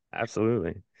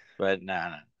 absolutely. But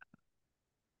no.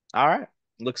 All right.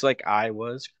 Looks like I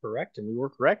was correct, and we were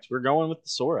correct. We're going with the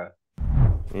Sora.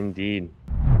 Indeed.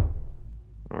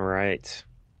 All right.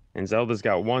 And Zelda's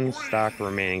got one stock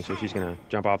remaining, so she's gonna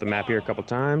jump off the map here a couple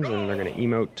times, and they're gonna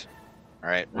emote. All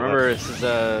right. Remember, this is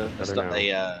a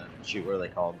shoot. What are they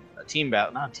called? A team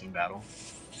battle? Not a team battle.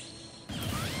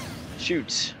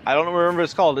 Shoot. I don't remember what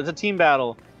it's called. It's a team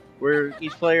battle where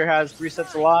each player has 3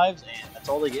 sets of lives, and that's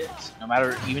all they get. No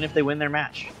matter, even if they win their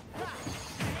match.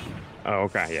 Oh,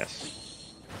 okay,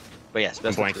 yes. But yes, I'm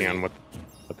best of blanking 3. on what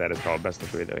that is called. Best of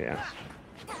 3, though. Yes.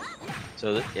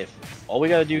 So if all we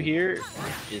gotta do here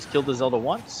is kill the Zelda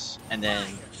once, and then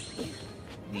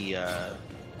the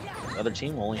other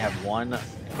team will only have one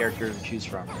character to choose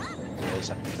from.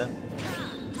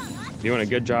 Doing a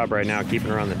good job right now, keeping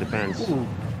her on the defense. Ooh,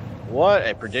 what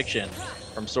a prediction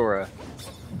from Sora.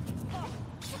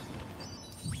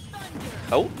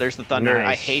 Oh, there's the thunder. Nice.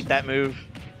 I hate that move.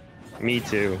 Me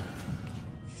too.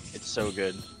 It's so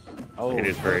good. Oh, It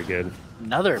is very good.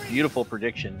 another beautiful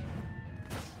prediction.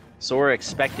 Sora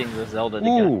expecting the Zelda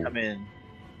to come in.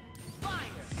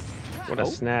 What a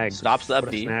snag. Stops the up What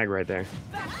a B. snag right there.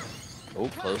 Oh,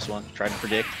 close one. Tried to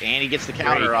predict, and he gets the Great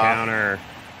counter off. counter.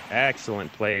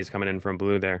 Excellent plays coming in from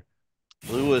Blue there.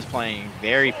 Blue was playing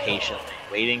very patiently,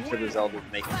 waiting for the Zelda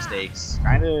to make mistakes.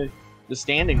 Kind of just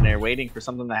standing there, waiting for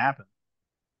something to happen.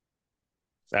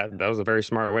 That was a very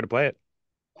smart way to play it.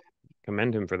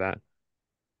 Commend him for that.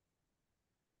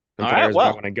 Some All right, players well.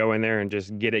 might want to go in there and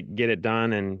just get it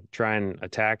done and try and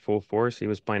attack full force. He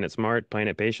was playing it smart, playing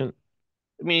it patient.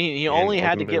 I mean, he And only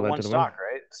had to ultimately get led one to the stock,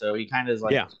 right? So he kind of is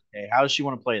like, Yeah. hey, how does she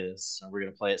want to play this? Are we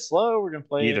going to play it slow? Or we're going to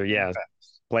play Either, it yeah.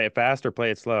 fast? Play it fast or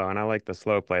play it slow. And I like the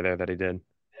slow play there that he did.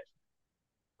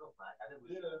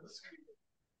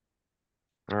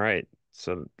 All right.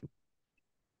 So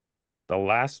the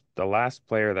last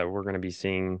player that we're going to be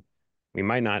seeing, we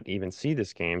might not even see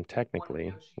this game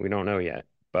technically. We don't know yet.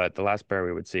 But the last player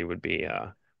we would see would be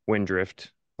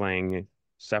Windrift playing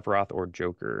Sephiroth or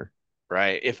Joker.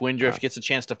 Right. If Windrift gets a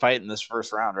chance to fight in this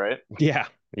first round, right? Yeah.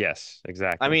 Yes,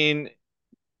 exactly. I mean,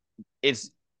 the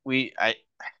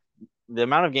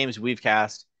amount of games we've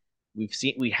cast, we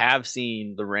have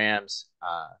seen the Rams,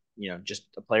 just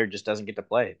a player just doesn't get to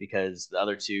play because the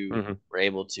other two were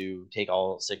able to take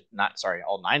all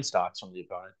 9 stocks from the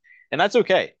opponent, and that's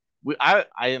okay. I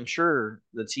am sure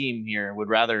the team here would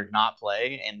rather not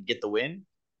play and get the win,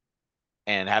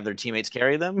 and have their teammates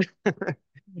carry them,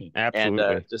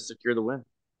 Absolutely, and just secure the win.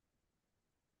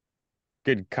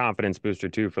 Good confidence booster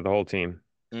too for the whole team.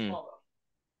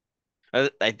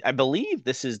 I believe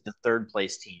this is the 3rd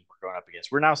place team we're going up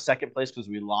against. We're now 2nd place because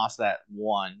we lost that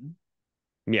one.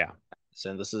 Yeah.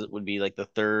 So this would be like the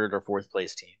 3rd or 4th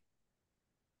place team.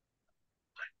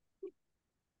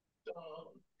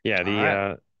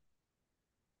 Yeah,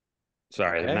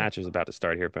 Right. The match is about to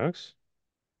start here, folks.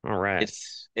 All right.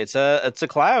 It's a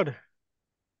Cloud.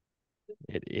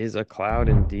 It is a Cloud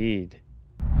indeed.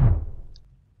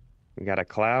 We got a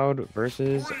Cloud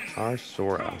versus our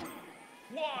Sora.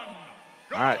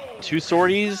 All right, 2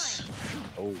 sorties.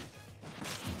 Oh,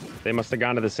 they must have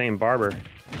gone to the same barber.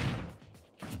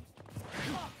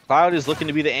 Cloud is looking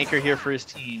to be the anchor here for his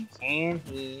team. Can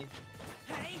he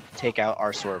take out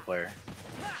our Sora player?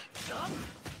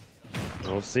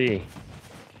 We'll see.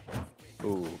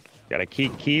 Ooh, got a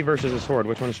key versus a sword.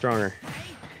 Which one's stronger?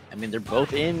 I mean, they're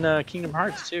both in Kingdom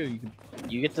Hearts too.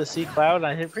 You get to see Cloud.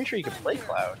 I'm pretty sure you can play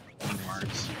Cloud in Kingdom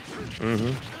Hearts.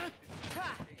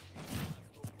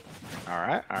 All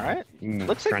right.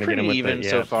 Looks like pretty even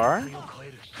so far.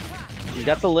 You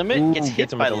got the limit. Gets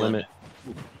hit by the limit.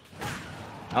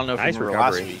 I don't know if you remember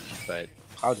last week, but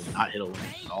Cloud did not hit a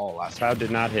limit at all last week. Cloud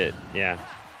did not hit. Yeah,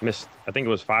 missed. I think it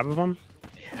was 5 of them.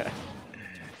 Yeah.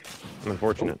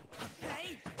 Unfortunate.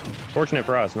 Fortunate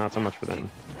for us, not so much for them.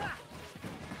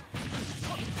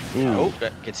 Oh,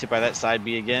 gets hit by that side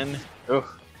B again. Oh,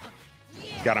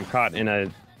 got him caught in a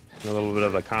little bit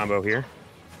of a combo here.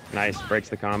 Nice, breaks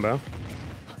the combo.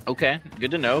 Okay, good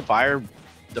to know. Fire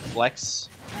deflects.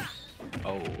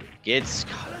 Oh,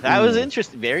 that was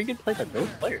interesting. Very good play by both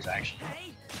players, actually.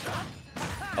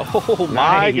 Oh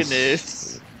my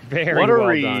goodness! Very what a well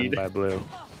read done by Blue.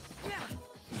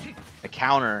 A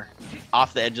counter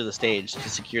off the edge of the stage to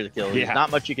secure the kill. There's not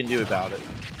much you can do about it.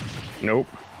 Nope.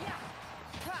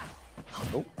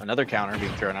 Oh, another counter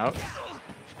being thrown out.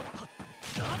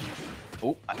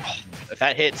 Oh, if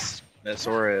that hits, that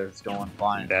Sora is going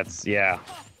flying. That's, yeah.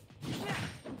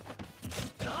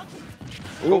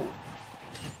 Ooh.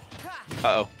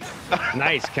 Uh-oh.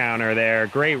 Nice counter there.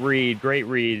 Great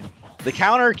read. The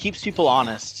counter keeps people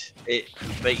honest,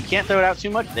 but you can't throw it out too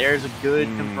much. There's a good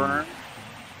confirm.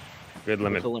 Good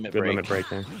limit break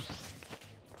there.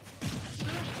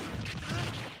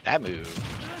 That move.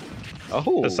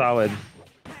 Oh. A solid.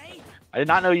 I did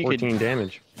not know you 14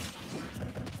 damage.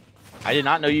 I did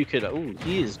not know you could. Oh,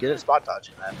 he is good at spot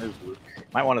dodging that move, Blue.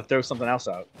 Might want to throw something else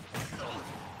out.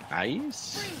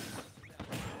 Nice.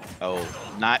 Oh,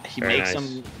 he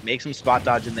makes him spot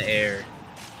dodge in the air.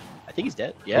 I think he's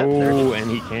dead. Yeah. Oh, and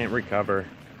he can't recover.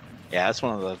 Yeah, that's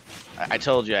one of the. I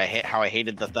told you how I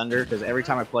hated the Thunder because every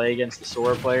time I play against the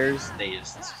Sora players, they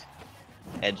just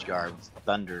edge guard,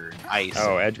 thunder, and ice.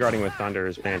 Oh, edge guarding with thunder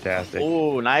is fantastic.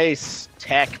 Oh, nice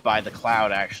tech by the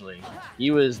Cloud, actually.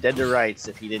 He was dead to rights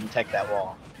if he didn't tech that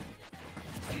wall.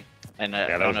 And Yeah, I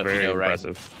that don't was know if very you know,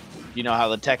 impressive. right? You know how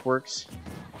the tech works?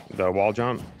 The wall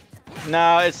jump?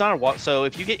 No, it's not a wall. So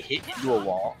if you get hit into a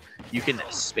wall, you can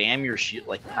spam your shield,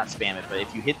 like not spam it, but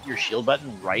if you hit your shield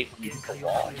button right when you hit the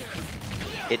wall,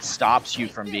 it stops you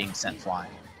from being sent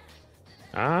flying.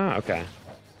 Ah, okay.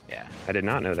 Yeah. I did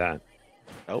not know that.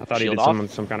 Oh, I thought he shield did off.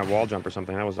 some kind of wall jump or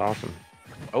something. That was awesome.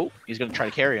 Oh, he's gonna try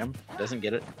to carry him. Doesn't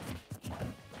get it.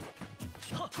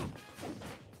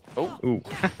 Oh. Ooh.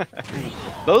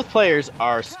 Both players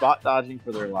are spot dodging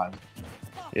for their lives.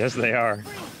 Yes, they are.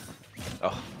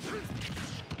 Oh.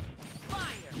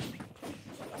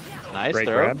 Nice Great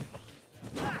throw. grab.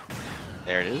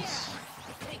 There it is.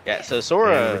 Yeah, so And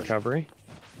Sora, recovery.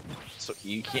 so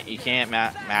you can't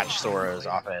match Sora's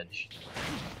off edge.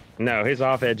 No, his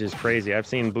off edge is crazy. I've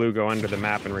seen Blue go under the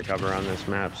map and recover on this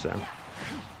map, so.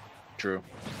 True.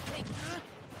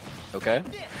 Okay.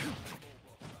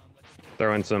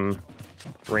 Throwing some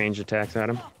range attacks at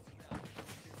him.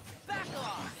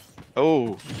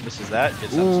 Oh, misses that.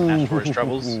 Gets some smash for his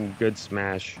troubles. Ooh, good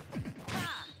smash.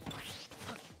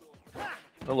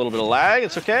 A little bit of lag.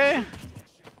 It's okay.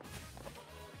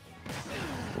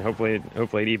 Hopefully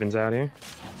it evens out here.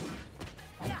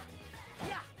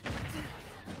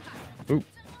 Oop,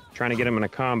 trying to get him in a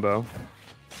combo.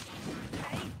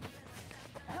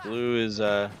 Blue is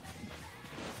playing a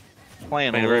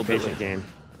Playing a little very bit. patient game.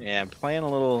 Yeah, playing a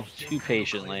little too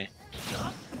patiently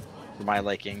for my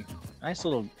liking. Nice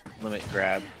little limit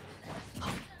grab.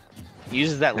 He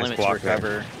uses that Nice limit to block there.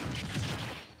 recover.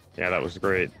 Yeah, that was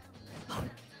great.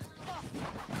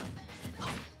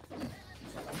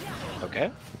 Okay.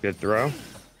 Good throw.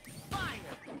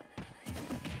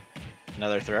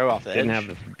 Another throw off the Didn't edge.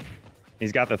 have the.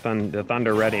 He's got the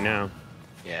thunder ready now.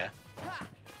 Yeah.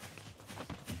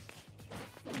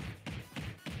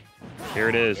 Here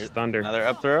it is, Here's thunder. Another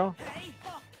up throw.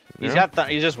 He's Yeah. got.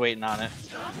 He's just waiting on it.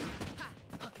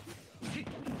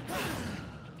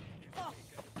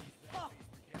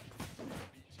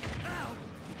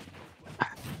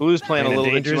 Blue's playing a Playing a little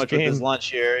bit too dangerous much with his game. lunch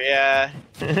here. Yeah.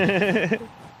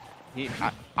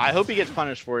 I hope he gets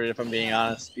punished for it, if I'm being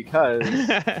honest, because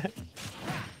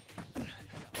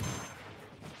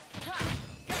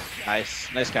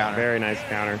nice counter. Very nice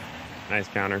counter. Nice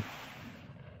counter.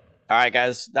 All right,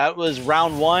 guys, that was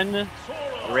round one. The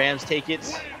Rams take it,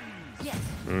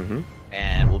 Mm-hmm.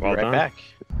 and we'll be Well right done. back.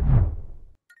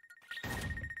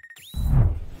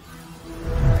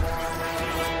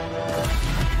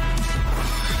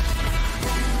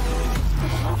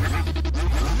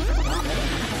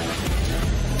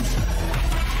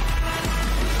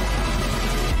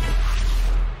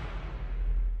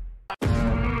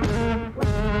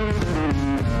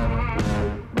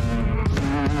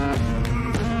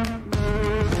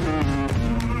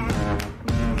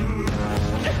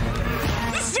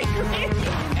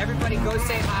 Everybody go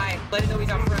say hi. Let him know he's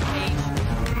on front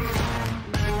page.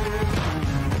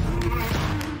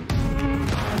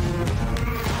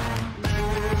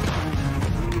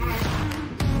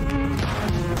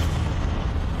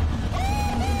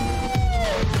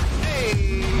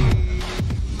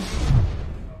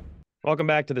 Welcome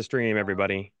back to the stream,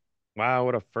 everybody. Wow,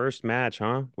 what a first match,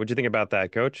 huh? What'd you think about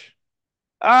that, Coach?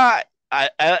 I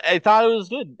thought it was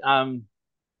good.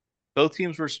 Both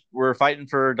teams were fighting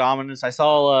for dominance. I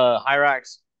saw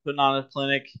Hyrax putting on a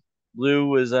clinic. Blue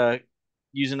was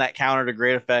using that counter to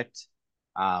great effect.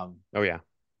 Oh yeah,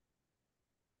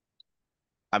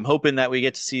 I'm hoping that we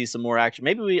get to see some more action.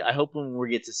 I hope when we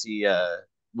get to see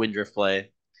Windrift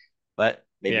play, but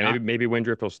maybe yeah. not. Maybe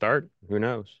Windrift will start. Who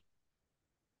knows?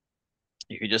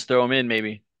 You could just throw him in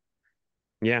maybe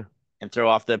Yeah, and throw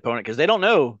off the opponent because they don't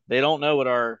know. They don't know what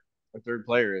our third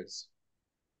player is.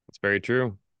 it's very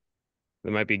true. They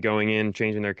might be going in,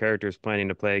 changing their characters, planning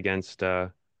to play against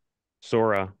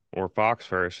Sora or Fox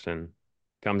first, and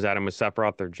comes at him with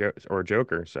Sephiroth or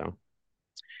Joker. So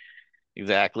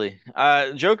Exactly.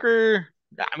 Joker.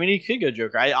 I mean, he could go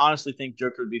Joker. I honestly think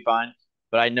Joker would be fine,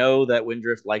 but I know that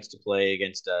Windrift likes to play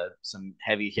against some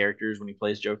heavy characters when he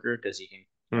plays Joker because he can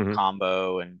Mhm.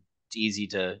 combo and it's easy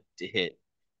to hit.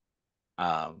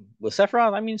 With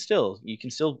Sephiroth, I mean, still you can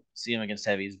still see him against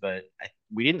heavies, but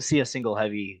we didn't see a single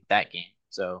heavy that game,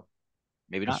 so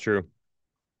maybe It's not. true.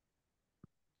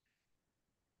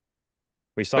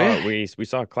 We saw yeah. we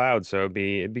saw Cloud, so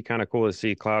it'd be kind of cool to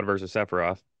see Cloud versus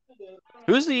Sephiroth.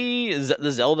 Who's the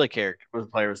Zelda character? The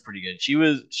player was pretty good. She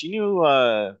knew.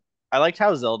 I liked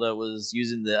how Zelda was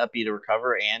using the up B to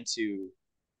recover and to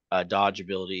dodge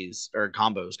abilities or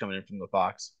combos coming in from the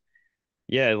Fox.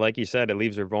 Yeah, like you said, it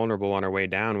leaves her vulnerable on her way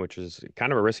down, which is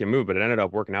kind of a risky move, but it ended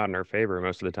up working out in her favor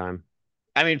most of the time.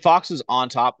 I mean, Fox was on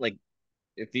top. Like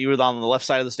if you were on the left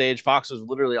side of the stage, Fox was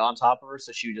literally on top of her,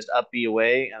 so she would just up B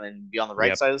away and then be on the right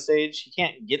Yep, side of the stage. He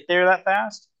can't get there that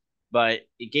fast, but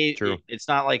true. it's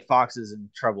not like Fox is in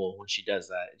trouble when she does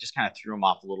that. It just kind of threw him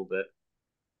off a little bit.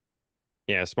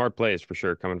 Yeah, smart plays for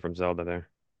sure coming from Zelda there.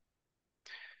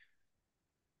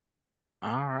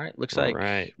 All right, looks All like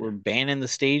right. we're banning the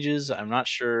stages. I'm not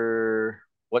sure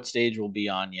what stage we'll be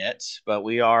on yet, but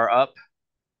we are up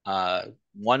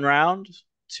 1 round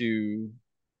to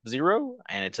 0,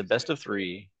 and it's a best of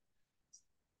 3.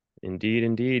 Indeed,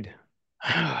 indeed.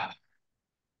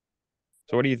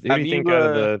 So who do Have you you think out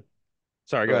of the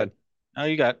Sorry, go go ahead. ahead. No,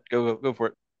 you got go for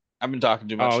it. I've been talking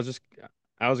too Oh, much.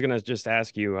 I was gonna just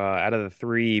ask you, out of the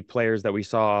three players that we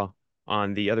saw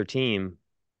on the other team,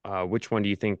 which one do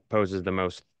you think poses the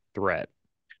most threat?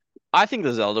 I think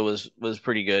the Zelda was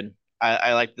pretty good.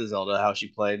 I liked the Zelda how she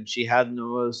played. She had the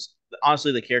most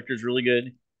honestly the character's really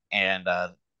good, and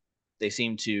they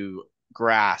seem to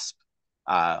grasp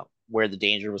where the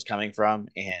danger was coming from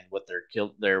and what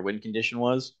their win condition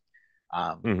was.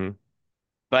 Um, Mm-hmm.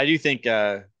 but I do think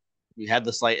we had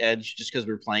the slight edge just because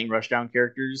we are playing rushdown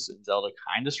characters, and Zelda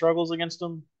kind of struggles against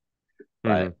them. Mm-hmm.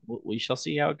 But we shall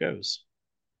see how it goes.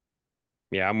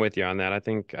 Yeah, I'm with you on that. I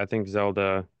think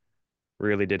Zelda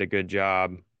really did a good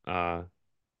job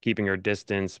keeping her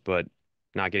distance, but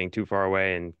not getting too far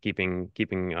away and keeping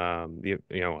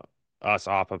the us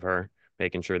off of her,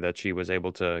 making sure that she was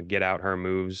able to get out her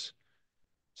moves.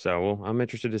 So well, I'm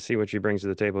interested to see what she brings to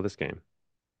the table this game.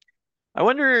 I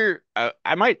wonder.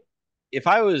 I might, if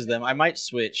I was them, I might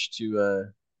switch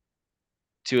to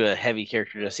a heavy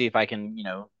character to see if I can,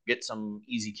 get some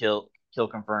easy kill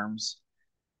confirms.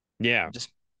 Yeah, Just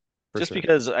for just sure.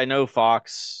 because I know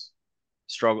Fox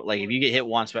struggle. Like if you get hit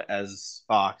once as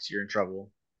Fox, you're in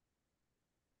trouble.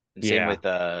 And Yeah,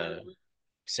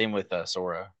 same with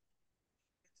Sora.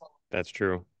 that's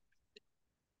true.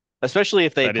 Especially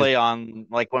if they That is. play on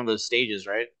like one of those stages,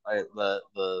 right? Like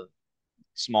the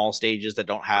small stages that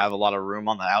don't have a lot of room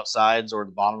on the outsides or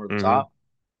the bottom or the Hmm. top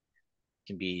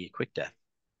can be quick death.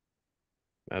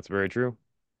 That's very true.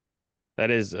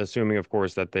 That is assuming, of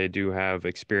course, that they do have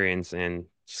experience and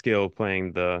skill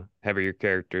playing the heavier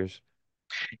characters.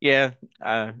 Yeah,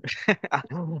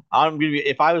 if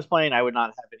I was playing, I would not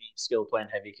have any skill playing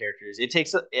heavy characters.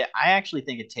 I actually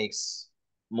think it takes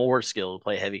more skill to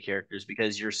play heavy characters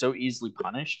because you're so easily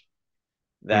punished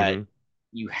that Hmm.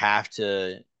 you have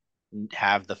to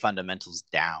have the fundamentals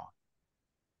down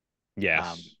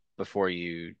Yes. before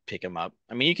you pick them up.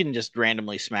 I mean, you can just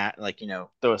randomly smash, like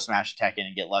throw a smash attack in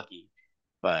and get lucky,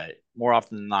 but more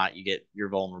often than not, you're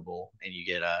vulnerable and you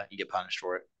get punished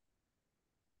for it.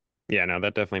 Yeah, no,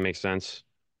 that definitely makes sense.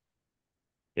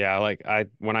 Yeah, like I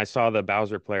when I saw the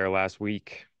Bowser player last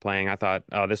week playing, I thought,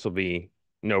 oh, this will be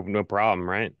no problem,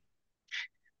 right?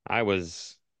 I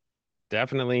was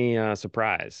definitely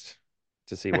surprised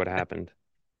to see what happened.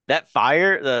 That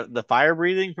fire, the fire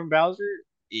breathing from Bowser,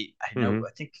 I know. Hmm.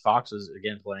 I think Fox was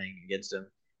again playing against him.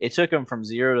 It took him from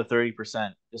 0 to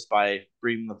 30% just by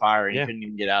breathing the fire, and he Yeah, couldn't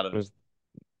even get out of it it. was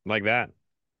like that.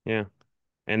 Yeah.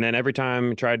 And then every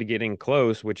time he tried to get in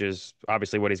close, which is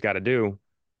obviously what he's got to do,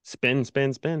 spin,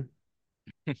 spin, spin.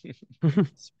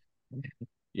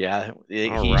 Yeah,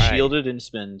 All he right. shielded and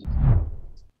spinned.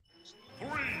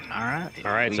 All right,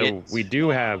 All right. So we do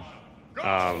have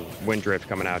Wind Drift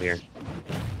coming out here.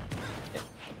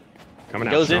 Coming It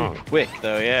out goes in strong. quick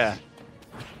though. Yeah,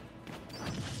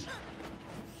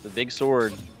 the big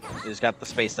sword has got the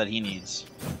space that he needs.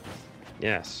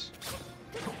 Yes.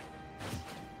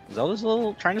 Zelda's a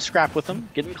little trying to scrap with him,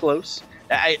 getting close.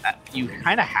 You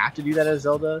kind of have to do that as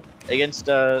Zelda against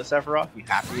Sephiroth. You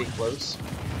have to get close,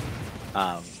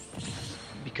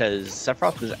 because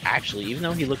Sephiroth is actually, even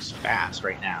though he looks fast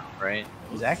right now, right?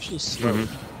 He's actually slow.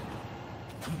 Mm-hmm.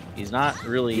 He's not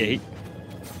really. Yeah,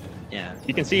 Yeah.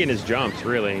 you can see in his jumps,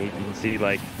 really. You can see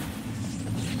like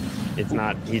he's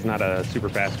not a super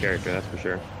fast character, that's for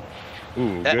sure.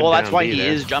 Ooh, good Well, that's down why B he there.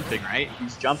 is jumping, right?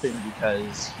 He's jumping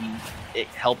because it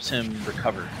helps him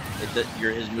recover.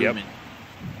 His movement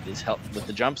is help with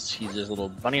the jumps. He does a little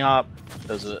bunny hop,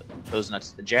 throws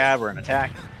a jab or an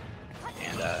attack,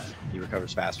 and he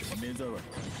recovers faster.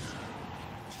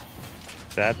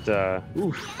 That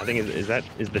I think is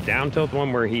the down tilt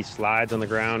one where he slides on the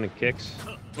ground and kicks?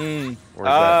 Or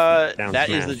is that down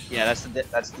smash?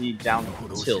 That's the down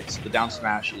tilt. The down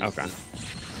smash is Okay.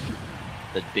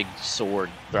 the big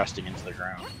sword thrusting into the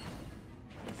ground.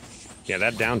 Yeah,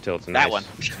 that down tilt's That nice. one.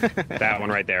 That one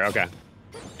right there. Okay.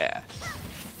 Yeah.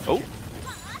 Oh,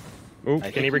 Ooh,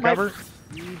 I can he think recover?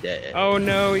 Dead. Oh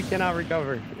no, he cannot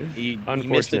recover. He missed a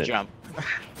Unfortunate. jump.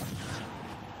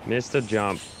 Missed a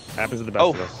jump. Happens to the best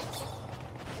of us.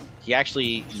 He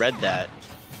actually read the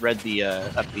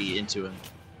up B into him.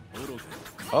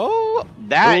 Oh,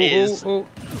 that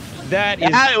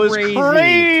was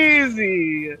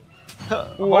crazy.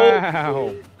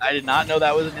 Wow. I did not know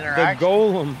that was an The interaction.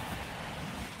 golem.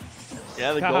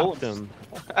 Yeah, the Stopped golem.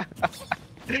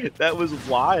 him. That was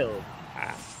wild.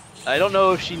 I don't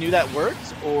know if she knew that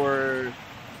worked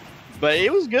but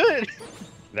it was good.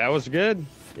 That was good.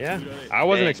 Yeah, I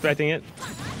wasn't expecting it.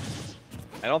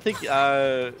 I don't think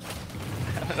I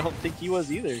don't think he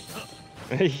was either.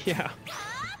 Yeah.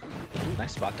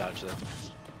 Nice spot dodge though.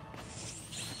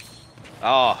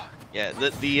 Oh yeah,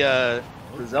 the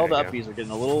Zelda uppies are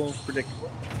getting a little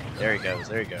predictable. There he goes.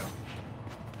 There you go.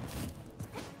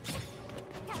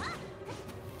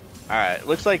 All right,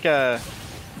 looks like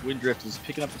Windrift is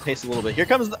picking up the pace a little bit. Here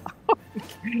comes the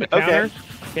Counter.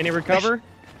 Can he recover?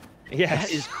 Yes.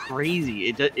 That is crazy.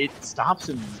 It stops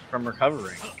him from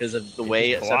recovering because of the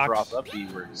way Sephiroth's up B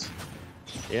works.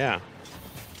 Yeah.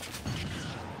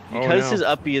 Because his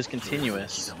up B is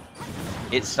continuous,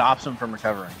 it stops him from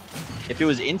recovering. If it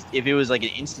was like an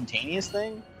instantaneous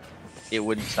thing, it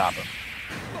wouldn't stop him.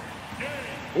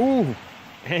 Ooh,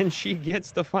 and she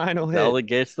gets the final hit. Zelda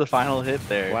gets the final hit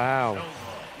there. Wow.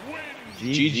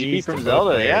 GG from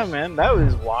Zelda. Yeah, man, that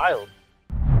was wild.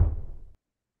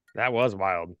 That was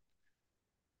wild.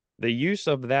 The use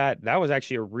of that was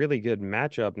actually a really good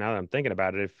matchup now that I'm thinking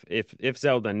about it. If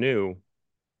Zelda knew,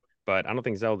 but I don't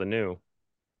think Zelda knew.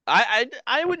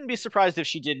 I wouldn't be surprised if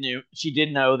she did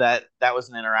know that was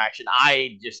an interaction.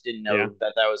 I just didn't know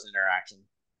that was an interaction.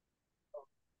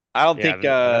 I don't think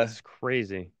that's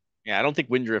crazy. Yeah, I don't think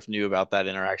Windrift knew about that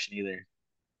interaction either.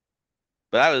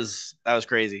 But that was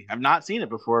crazy. I've not seen it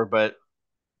before, but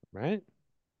right.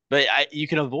 But you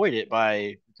can avoid it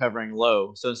by recovering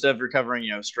low. So instead of recovering,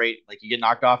 straight, like you get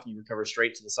knocked off and you recover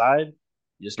straight to the side,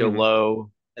 you just go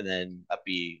low and then up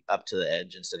to the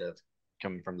edge instead of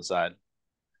coming from the side.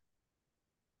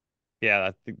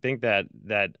 Yeah, I think that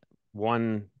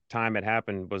one time it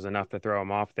happened was enough to throw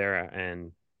him off there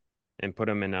and put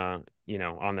him in on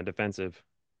the defensive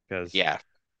because it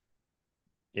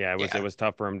was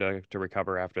tough for him to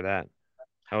recover after that.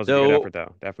 That was a good effort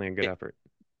though. Definitely a good effort.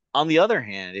 On the other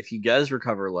hand, if he does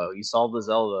recover low, you saw the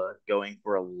Zelda going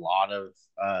for a lot of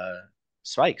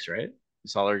spikes, right? You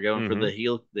saw her going for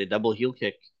the double heel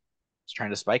kick, just trying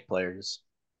to spike players.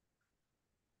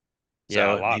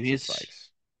 Yeah, so lots of spikes.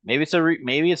 Maybe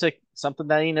it's something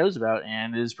that he knows about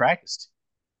and is practiced.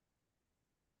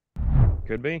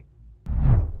 Could be.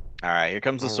 All right, here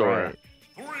comes the Sora.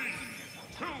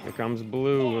 Here comes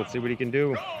Blue. Let's see what he can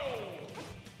do.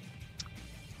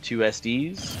 2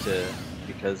 SDs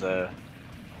because we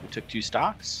took 2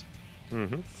 stocks.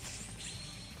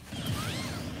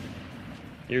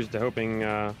 Here's to hoping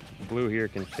Blue here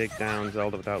can take down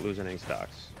Zelda without losing any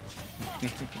stocks.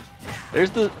 There's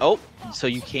so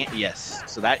you can't. Yes,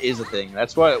 so that is a thing.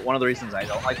 That's one of the reasons I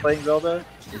don't like playing Zelda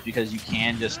is because you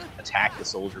can just attack the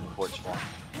soldier before it's formed,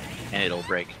 and it'll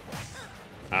break.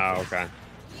 Oh, okay.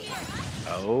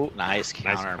 Oh, nice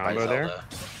counter by Zelda. There.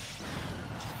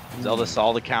 Zelda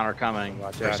saw the counter coming.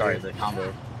 The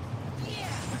combo.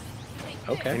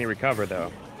 Okay. Can he recover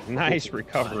though? Nice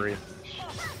recovery.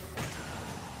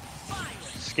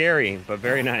 Scary, but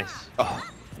very nice. Oh,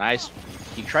 nice.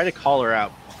 He tried to call her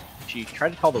out. She tried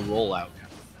to call the roll out,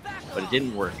 but it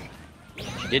didn't work.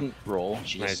 She didn't roll.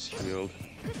 She nice shield.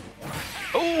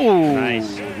 Oh,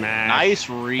 nice smash. Nice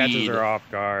read. Catches her off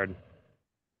guard.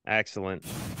 Excellent.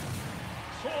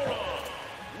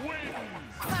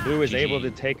 Blue is able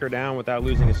to take her down without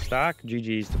losing a stock.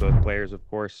 GG's to both players, of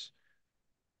course.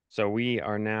 So we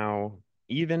are now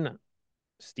even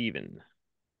Steven.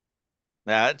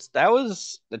 That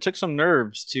took some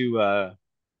nerves to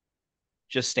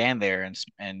just stand there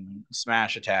and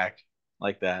smash attack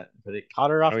like that, but it caught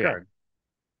her off guard.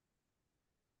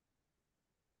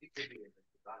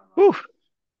 Whew.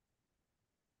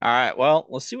 All right, well,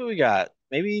 let's see what we got.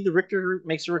 Maybe the Richter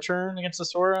makes a return against the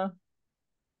Sora.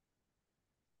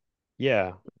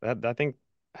 Yeah, I think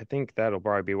that'll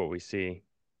probably be what we see.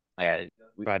 Yeah,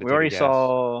 we already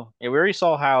saw. Yeah, we already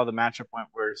saw how the matchup went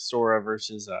where Sora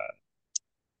versus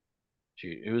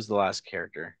who was the last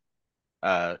character?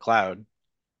 Cloud.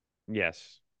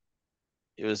 Yes.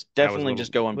 It was definitely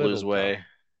just going Blue's way.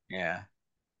 Yeah.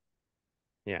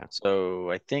 Yeah.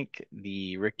 So I think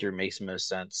the Richter makes the most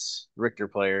sense. Richter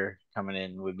player coming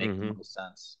in would make the most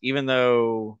sense, even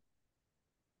though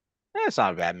it's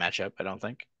not a bad matchup. I don't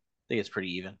think. I think it's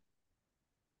pretty even.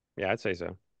 Yeah, I'd say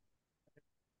so.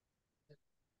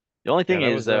 The only thing that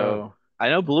is, was though, I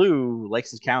know Blue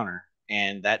likes his counter,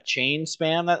 and that chain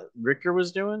spam that Richter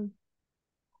was doing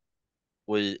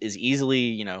is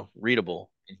easily,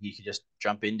 readable, and he could just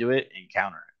jump into it and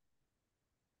counter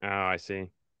it. oh, I see.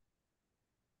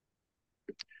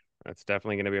 That's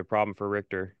definitely going to be a problem for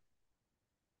Richter.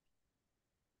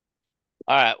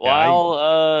 All right, Yeah,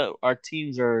 while our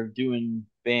teams are doing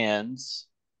bans,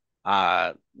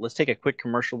 let's take a quick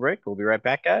commercial break. We'll be right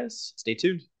back, guys. Stay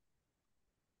tuned.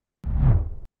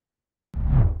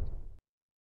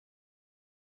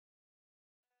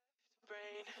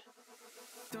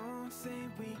 Don't say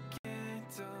we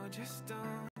can't, oh, just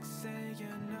don't say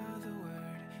another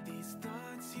word. These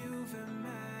thoughts you've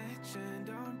imagined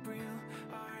aren't real,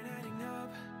 aren't adding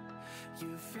up.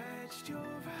 You fetched your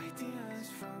ideas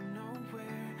from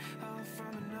nowhere, all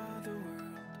from another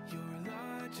world. Your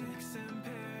logic's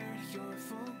impaired, your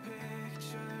full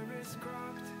picture is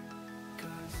cropped.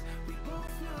 Cause we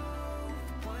both know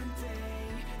that one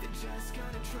day they're just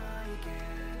gonna try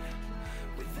again.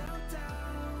 Without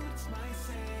doubts, might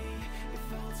say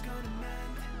if all's gonna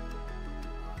mend.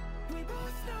 We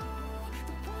both know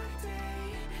that one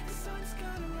day the sun's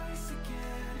gonna rise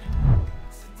again.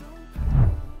 So don't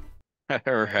pout.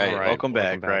 All right, welcome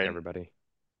back, Ryan. everybody.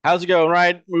 How's it going,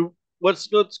 Ryan? What's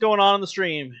going on in the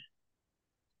stream?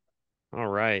 All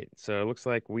right, so it looks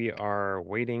like we are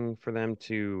waiting for them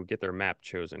to get their map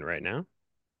chosen right now.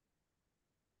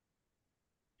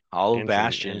 Hollow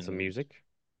Bastion and some music.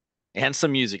 And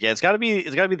some music. Yeah, it's gotta be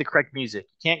the correct music.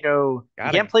 You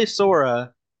Gotta- can't play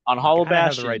Sora on Hollow Gotta have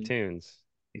Bastion the right tunes.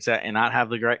 exactly, and not have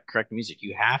the correct music.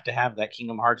 You have to have that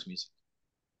Kingdom Hearts music.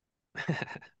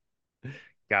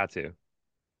 Got to.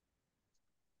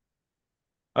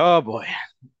 Oh boy,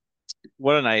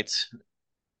 what a night!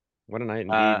 What a night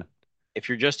indeed. If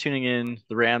you're just tuning in,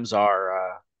 the Rams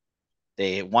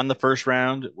they won the first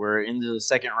round. We're into the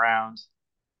second round,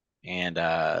 and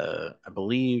I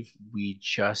believe we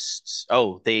just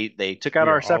they took out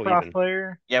We are our all Sephiroth even.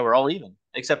 player. Yeah, we're all even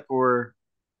except for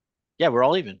we're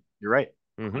all even. You're right,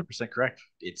 100% correct.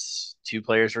 It's 2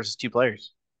 players versus 2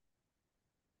 players.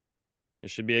 It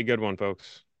should be a good one,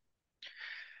 folks.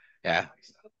 Yeah.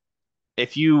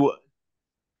 If you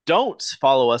don't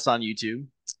follow us on YouTube,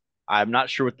 I'm not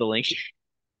sure what the link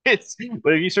is,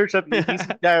 but if you search up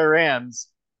ECPI Rams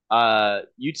on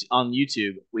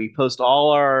YouTube, we post all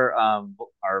our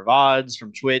VODs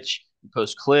from Twitch. We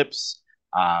post clips,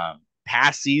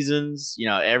 past seasons.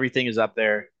 Everything is up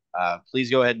there.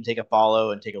 Please go ahead and take a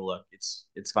follow and take a look.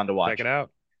 It's fun to watch. Check it out.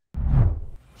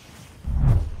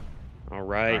 All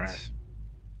right.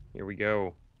 Here we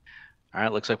go. All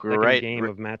right, looks like we were Second right. game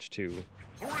of match 2.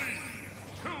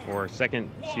 Or second,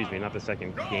 excuse me, not the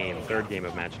second game, third game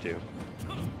of match 2.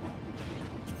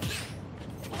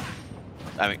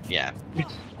 I mean, yeah.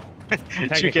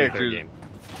 Technically 2 characters. third game.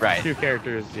 Right. 2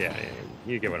 characters, yeah,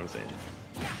 you get what I'm saying.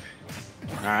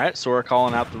 All right, so we're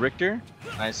calling out the Richter.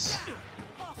 Nice.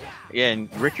 Yeah,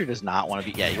 and Richter does not want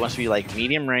to be. Yeah, he wants to be like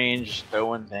medium range,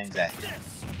 throwing things at you.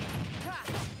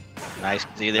 Nice.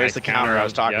 See, there's Nice the counter I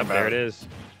was talking yep, about. There it is.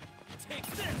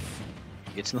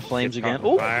 Gets in the flames Gets again. caught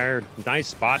in Oh, fire. Nice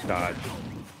spot dodge.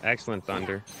 Excellent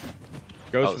thunder.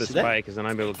 Goes for the see that? spike, because then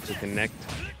I'm able to connect.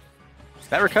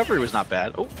 that recovery was not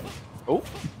bad. Oh.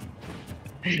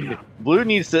 Blue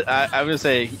needs to. I'm gonna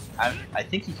say. I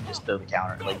think he can just throw the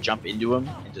counter, like jump into him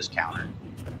and just counter.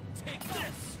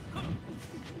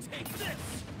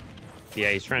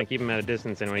 Yeah, he's trying to keep him at a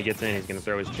distance, and when he gets in, he's going to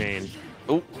throw his chain.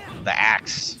 Oh, the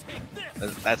axe.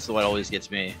 That's what always gets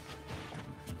me.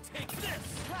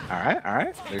 All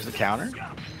right. There's the counter.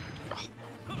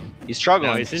 He's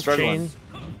struggling. Now, is He's his struggling.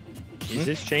 chain? Is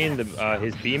his chain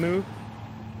his B move?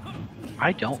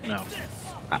 I don't know.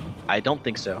 I don't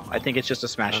think so. I think it's just a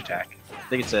smash attack. I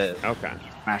think it's a Okay.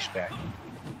 smash attack.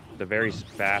 The very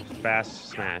fast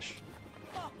smash.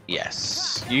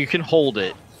 Yes. You can hold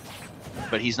it,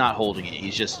 but he's not holding it.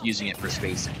 He's just using it for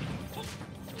spacing.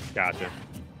 Gotcha.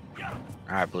 All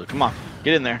right, Blue. Come on.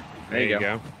 Get in there. There you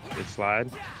go. Good slide.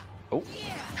 Oh,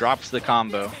 drops the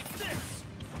combo.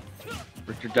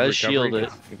 Richter does shield it.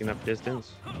 Gets enough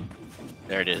distance.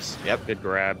 There it is. Yep. Good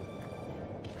grab.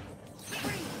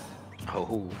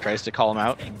 Oh, tries to call him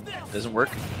out. Doesn't work.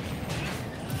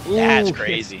 Ooh, That's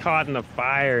crazy. Gets caught in the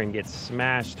fire and gets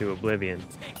smashed to oblivion.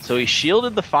 So he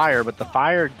shielded the fire, but the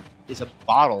fire is a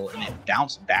bottle and it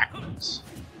bounced backwards.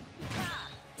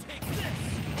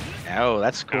 Oh,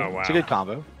 that's cool. Oh, wow. It's a good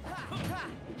combo.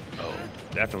 Oh,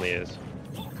 definitely is.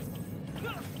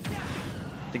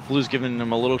 I think Blue's giving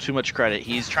him a little too much credit.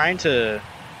 He's trying to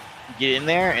get in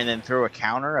there and then throw a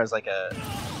counter as like a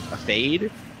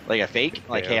fade. like a fake,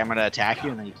 like, Yeah. hey, I'm gonna attack you,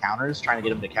 and then he counters, trying to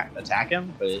get him to attack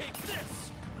him. But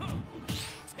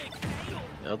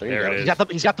oh, there you There go. it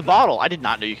is. He's got the bottle. I did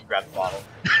not know you could grab the bottle.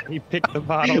 He picked the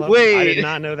bottle up. I Wait. did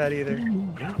not know that either.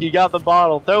 You got the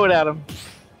bottle. Throw it at him.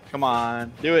 Come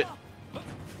on, do it.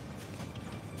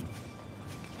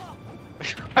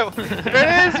 There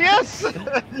it is. Yes.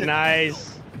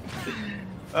 Nice.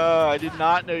 I did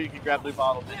not know you could grab the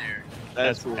bottle in here.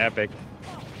 That's cool. epic.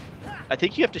 I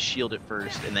think you have to shield it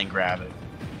first and then grab it.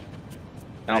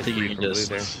 I don't Nice think you read can from Blue just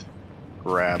there.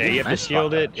 grab Yeah, it. you have Nice to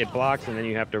shield spot it. dodge. It blocks, and then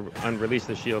you have to release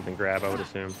the shield and grab. I would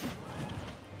assume.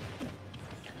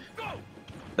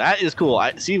 That is cool.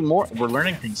 I see more. We're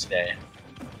learning things today.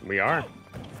 We are.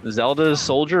 Zelda's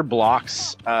soldier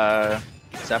blocks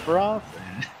Sephiroth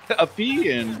and up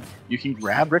B, and you can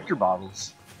grab Richter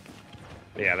bottles.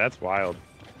 Yeah, that's wild.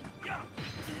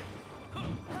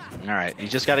 All right, you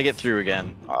just got to get through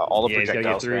again. All the Yeah, he's gotta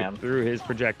projectiles, get fam. through his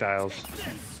projectiles.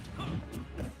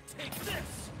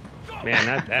 Man,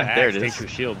 that There axe it takes is. your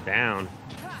shield down.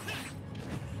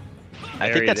 I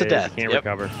There think that's it a is. death. Can't Yep.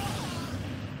 recover.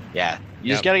 Yeah, you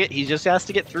Yep. just gotta get. He just has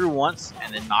to get through once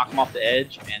and then knock him off the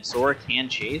edge. And Sora can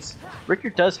chase.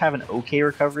 Richter does have an okay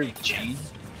recovery with the chain,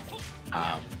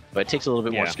 but it takes a little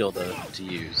bit more Yeah. skill to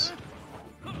use.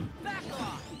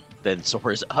 Then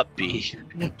Sora's up B,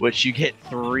 which you get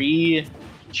 3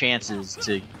 chances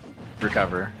to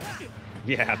recover.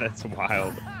 Yeah, that's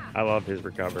wild. I love his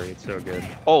recovery. It's so good.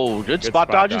 Oh, good spot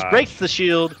dodges, dodge. breaks the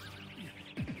shield,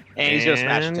 and he's gonna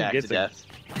smash And attack to gets a death.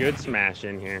 Good smash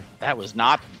in here. That was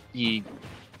not. He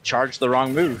charged the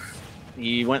wrong move.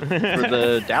 He went for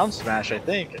the down smash, I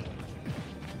think.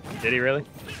 Did he really?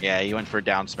 Yeah, he went for a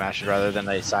down smash rather than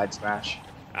a side smash.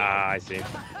 Ah, I see.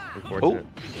 Unfortunate.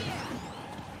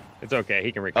 It's okay.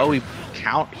 He can recover. Oh, he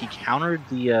countered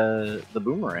the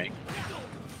boomerang,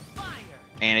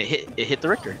 and it hit the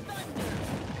Richter.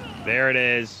 There it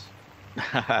is.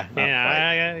 Not quite.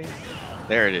 Yeah,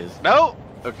 There it is. No.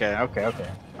 Okay.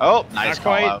 Oh, nice Not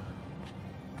call quite.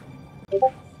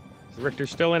 out.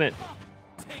 Richter's still in it.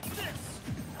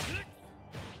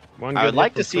 One I good would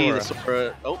like hit to from see the Sora.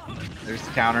 Sora. Oh, there's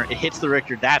the counter. It hits the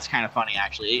Richter. That's kind of funny,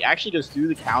 actually. It actually goes through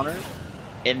the counter,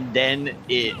 and then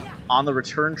it on the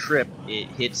return trip it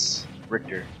hits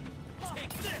Richter.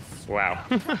 Wow.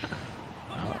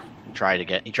 He tried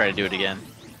to do it again.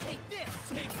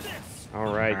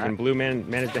 All right. All Can right. Blue Man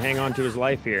manage to hang on to his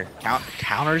life here?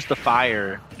 Counters the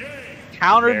fire.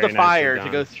 Countered Very the nicely fire to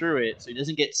done. go through it, so he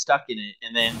doesn't get stuck in it,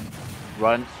 and then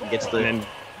run and gets the And then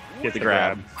gets the the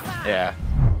grab. grab. Yeah,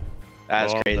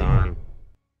 that's Well crazy. done.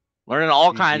 Learning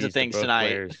all kinds GGs of to things both tonight.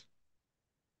 players.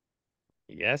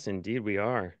 Yes, indeed we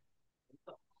are.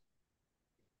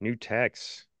 New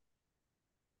techs.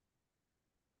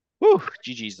 Woo!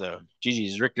 GG's though.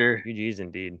 GG's Richter. GGs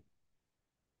indeed.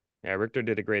 Yeah, Richter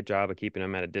did a great job of keeping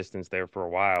him at a distance there for a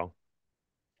while.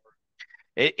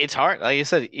 It's hard. Like I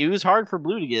said, it was hard for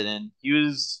Blue to get in. He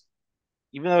was,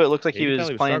 even though it looked like You he can was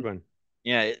tell playing. struggling.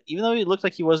 Yeah, even though it looked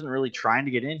like he wasn't really trying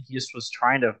to get in, he just was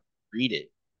trying to read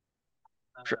it.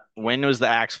 When was the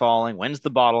axe falling? When's the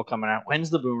bottle coming out? When's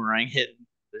the boomerang hitting?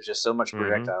 There's just so much Mhm.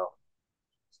 projectile.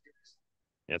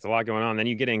 Yeah, it's a lot going on. Then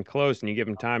you get in close and you give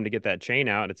him time to get that chain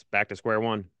out. It's back to square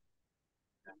one.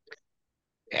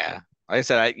 Yeah, like I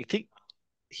said, I think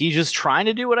he's just trying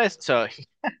to do what I. So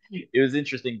it was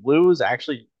interesting. Blue was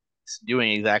actually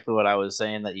doing exactly what I was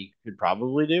saying that he could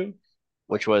probably do,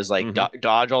 which was like Mhm.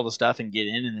 dodge all the stuff and get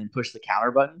in, and then push the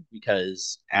counter button.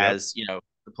 Because Yep. as you know,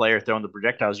 the player throwing the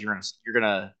projectiles, you're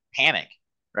gonna panic,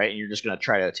 right? And you're just gonna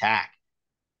try to attack.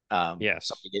 Yes.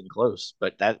 Something getting close,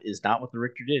 but that is not what the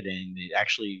Richter did, and it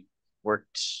actually went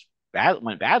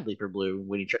badly for Blue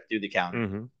when he threw the counter.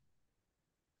 Mm-hmm.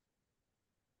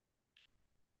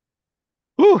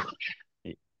 Whew.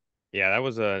 Yeah, that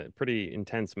was a pretty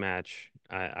intense match.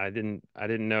 I didn't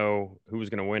know who was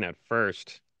going to win at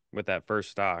first with that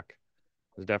first stock.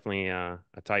 It was definitely a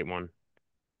tight one.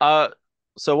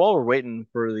 So while we're waiting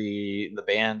for the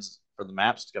bands for the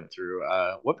maps to come through,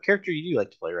 what character do you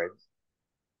like to play, right?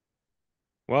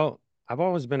 Well, I've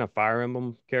always been a Fire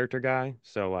Emblem character guy,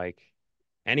 so like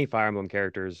any Fire Emblem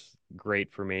character is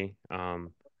great for me.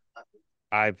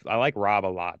 I like Rob a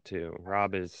lot too.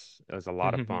 Rob is a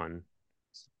lot of fun.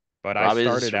 But Rob I is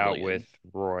started out really good. with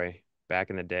Roy back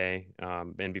in the day.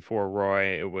 And before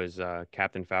Roy, it was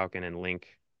Captain Falcon and Link,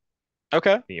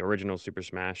 Okay. the original Super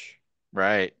Smash.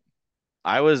 Right.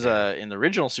 I was Yeah. in the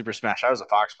original Super Smash. I was a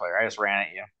Fox player. I just ran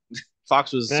at you.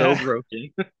 Fox was so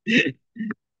broken.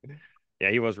 Yeah,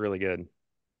 he was really good.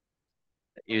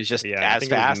 He was just Yeah, I as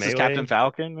think it was fast as Captain Melee.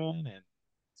 Falcon, man. And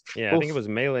Yeah, I think it oof. was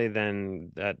Melee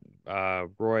then that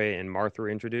Roy and Marth were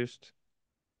introduced.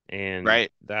 and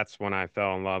Right. that's when I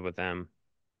fell in love with them.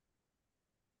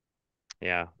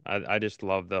 Yeah, I just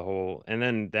love the whole, and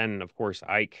then of course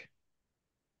Ike,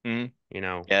 Mhm. you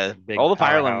know, Yeah, big all the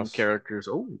Fire Emblem powerhouse. characters.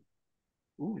 Oh,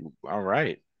 ooh, all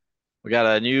right. We got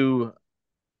a new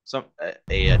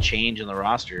a change in the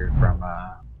roster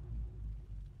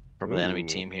from the enemy Ooh,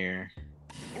 team here.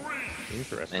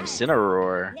 interesting.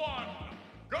 Incineroar,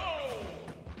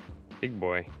 Big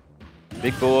boy.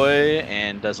 big boy,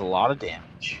 and does a lot of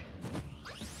damage.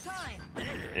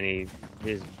 And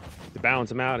to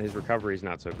balance him out, his recovery is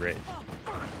not so great.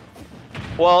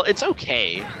 Well, it's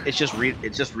okay. It's just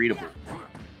readable.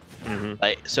 Mm-hmm.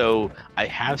 Like, so I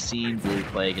have seen Blue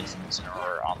play against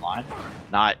Incineroar online,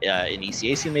 not in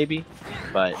ECAC maybe,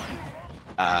 but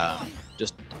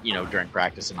just during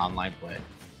practice and online play.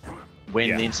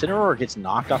 When the Incineroar gets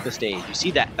knocked off the stage, you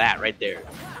see that right there.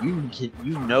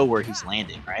 You know where he's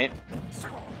landing, right?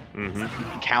 Mm-hmm. You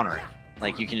can counter it.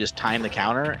 Like, you can just time the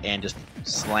counter and just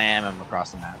slam him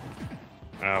across the map.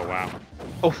 Oh wow.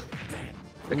 Oh,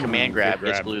 the command grab good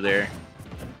gets grab. Blue there.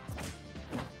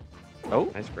 Oh,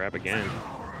 Nice grab again.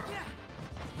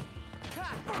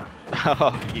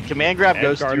 your command grab Edge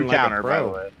goes guarding through like a counter, by pro.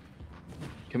 the way.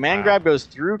 Command Wow. grab goes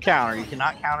through counter. You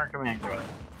cannot counter command grab.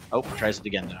 Oh, tries it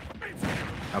again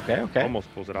though. Okay.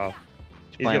 Almost pulls it off.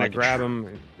 He's playing gonna like a grab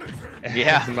him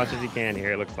Yeah. as much as he can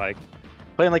here, it looks like.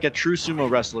 Playing like a true sumo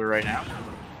wrestler right now.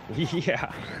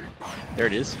 Yeah. There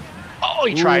it is. Oh,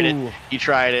 he tried it. Ooh. He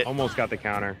tried it. Almost got the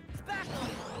counter.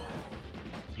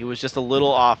 He was just a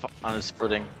little off on his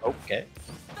footing. Okay.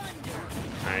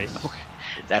 Nice.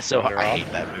 That's so hard. Thunder I off.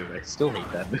 hate that move. I still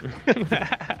hate that move.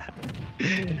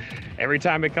 Every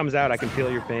time it comes out, I can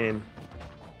feel your pain.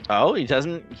 Oh, he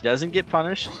doesn't get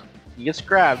punished. He gets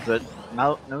grabbed, but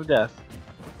no death.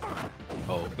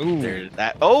 Oh, Ooh. there's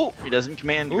that. Oh, he doesn't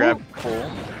command Ooh. grab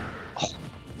full. Oh,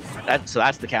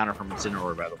 that's the counter from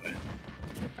Incineroar, by the way.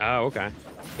 Oh, okay.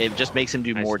 It just makes him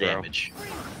do Nice more throw. damage.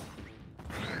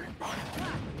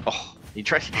 Oh, he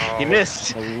tried. He Oh,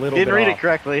 missed. a little Didn't bit read off. it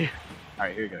correctly. All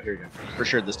right, here you go. For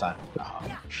sure this time.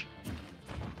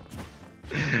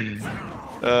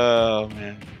 Oh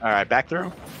man. All right, back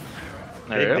throw.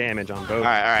 There Big we go. damage on both.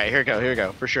 All right. Here we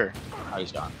go. For sure. Oh,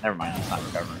 he's gone. Never mind. He's not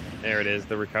recovering. There it is.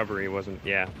 The recovery wasn't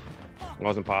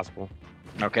possible.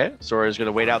 Okay. Sora's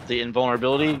gonna wait out the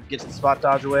invulnerability. Gets the spot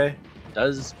dodge away.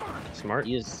 Does Smart.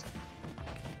 he is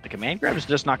the command grab is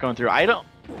just not going through. I don't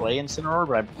play Incineroar,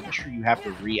 but I'm pretty sure you have to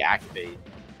reactivate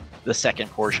the second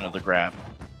portion of the grab.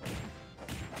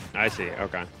 I see.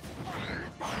 Okay.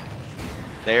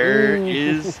 There Ooh.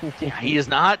 is. He's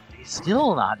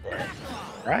still not dead.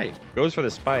 Right. Goes for the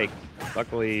spike.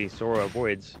 Luckily, Sora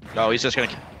avoids. Oh, he's just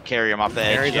gonna carry him off the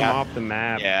edge. Carries him Yeah. off the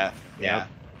map. Yeah. Yep.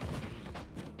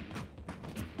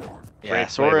 Yeah, Great play by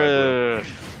Sora.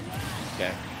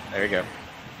 Okay. There you go.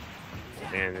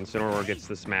 And Incineroar gets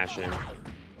the smash in.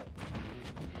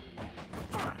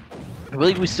 I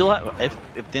believe we still have. If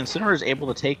the Incineroar is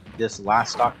able to take this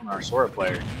last stock from our Sora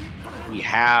player, we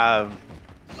have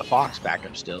a Fox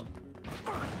backup still.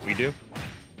 We do.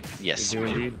 Yes. We do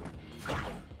indeed.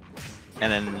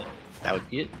 And then that would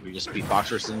be it. We just be Fox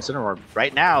versus Incineroar.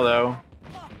 Right now, though,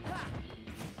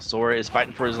 Sora is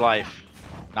fighting for his life,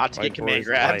 not to Fighting get for command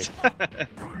his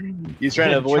grabbed. He's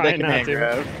trying to avoid that Trying not command to.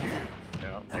 grab.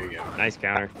 No, there you go. Nice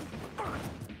counter.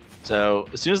 So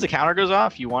as soon as the counter goes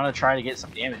off, you want to try to get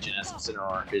some damage in as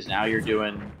Incineroar, because now you're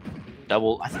doing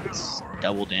double. I think it's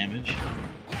double damage.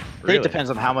 I think Really? it depends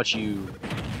on how much you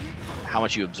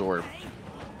absorb.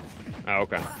 Oh,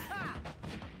 okay.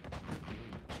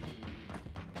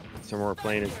 So we're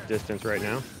playing his distance right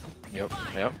now. Yep.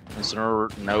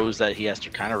 Incineroar knows that he has to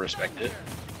kind of respect it.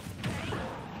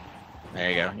 There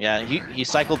you go. Yeah, he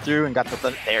cycled through and got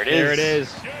the. There it is. There it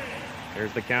is.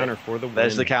 There's the counter for the win.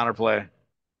 There's the counter play.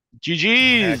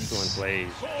 GG's. Excellent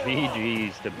plays.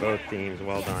 GG's to both teams.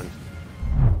 Well done.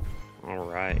 All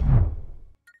right.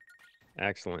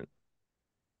 Excellent.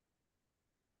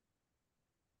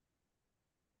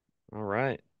 All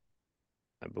right.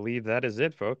 I believe that is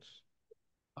it, folks.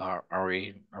 Are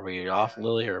we off,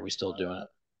 Lily, or are we still doing it?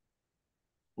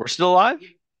 We're still alive?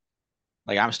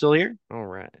 Like, I'm still here? All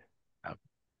right.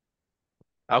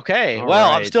 Okay, All well,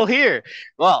 I'm right. still here.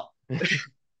 Well,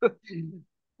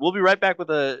 we'll be right back with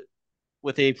a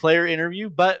player interview,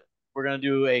 but we're gonna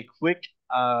do a quick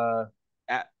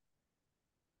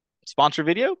sponsor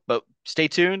video. But stay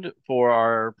tuned for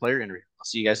our player interview. I'll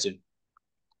see you guys soon.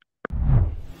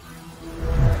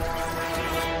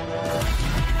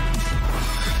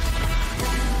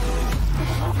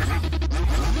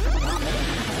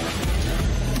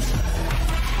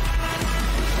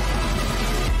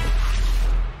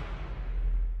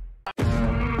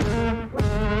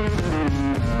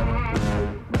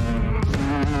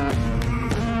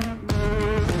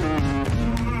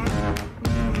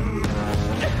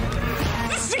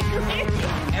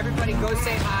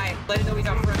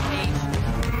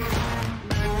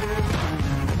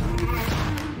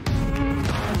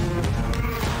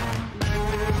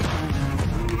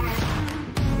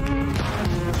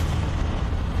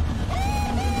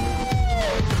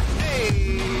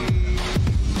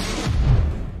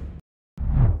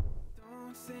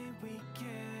 we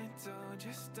can't, oh,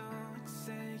 just don't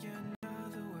say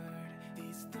another word.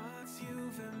 These thoughts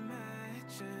you've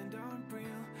imagined aren't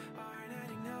real, aren't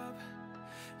adding up.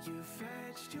 You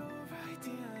fetched your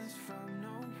ideas from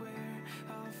nowhere,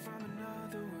 all from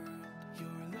another world.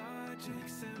 Your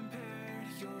logic's impaired,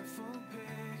 your full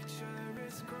picture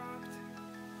is cropped.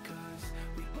 Cause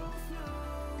we both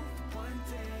know one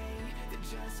day they're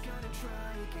just gonna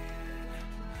try again.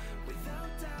 Without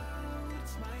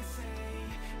doubts, might say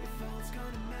if all's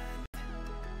gonna mend.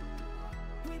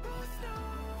 We both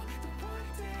know that one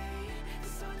day the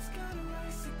sun's gonna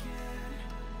rise again.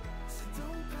 So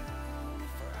don't pout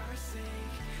for our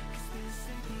sake, cause this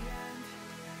ain't the end.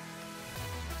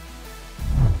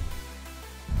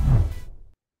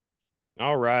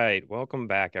 All right, welcome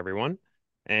back, everyone.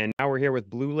 And now we're here with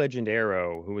Blue Legend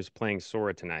Arrow, who is playing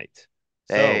Sora tonight.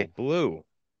 So, Hey. Blue,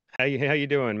 how you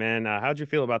doing, man? How'd you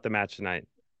feel about the match tonight?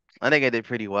 I think I did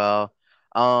pretty well.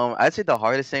 I'd say the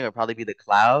hardest thing would probably be the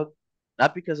cloud.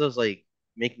 Not because I was like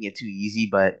making it too easy,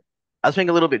 but I was playing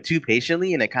a little bit too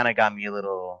patiently, and it kind of got me a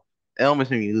little. It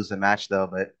almost made me lose the match though,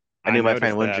 but I I knew my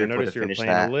friend noticed that. I Windrift would have noticed you were finished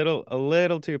playing a that.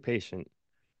 little too patient.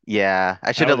 Yeah,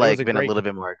 I should That have was it was like a been a great, little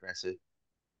bit more aggressive.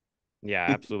 yeah,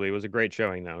 absolutely. It was a great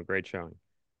showing, though. Great showing.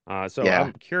 So Yeah.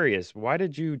 I'm curious, why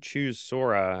did you choose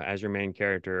Sora as your main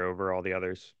character over all the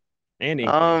others? And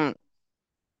Inkling. Um,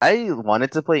 I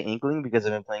wanted to play Inkling because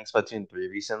I've been playing Splatoon 3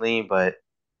 recently, but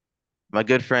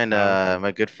Oh, okay.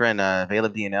 my good friend Vela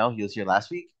DNL, he was here last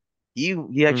week. He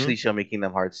Mm-hmm. actually showed me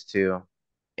Kingdom Hearts 2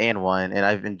 and 1, and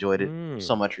I've enjoyed it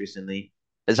so Mm, much recently.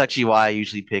 That's actually why I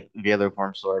usually pick Vela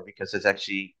Form Sword because it's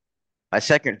actually my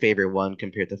second favorite one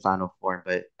compared to Final Form,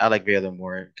 but I like Vela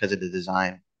more because of the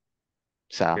design.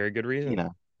 So, very good you reason.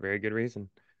 know, Very good reason.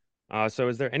 So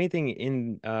is there anything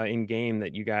in game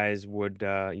that you guys would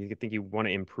you think you want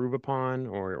to improve upon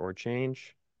or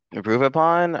change? improve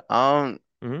upon.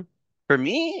 Mm-hmm. For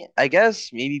me, I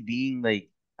guess maybe being like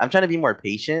I'm trying to be more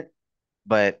patient,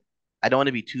 but I don't want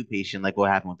to be too patient like what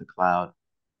happened with the cloud.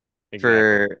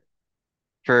 Exactly.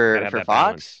 For Gotta have for that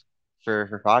balance. Fox,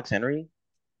 for Fox Henry,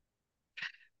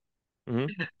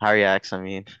 Mm-hmm. Haryax, I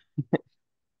mean,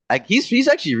 like he's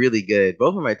actually really good.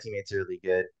 Both of my teammates are really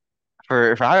good.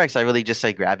 For Haryax, I really just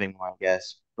say grabbing more, I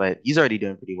guess, but he's already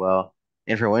doing pretty well.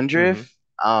 And for Mm-hmm. Windriff,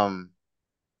 um,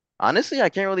 honestly, I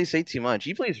can't really say too much.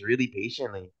 He plays really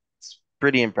patiently. It's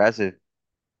pretty impressive.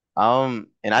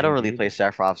 And I don't really Indeed. play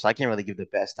Sephiroth, so I can't really give the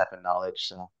best type of knowledge.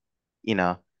 So, you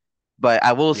know, but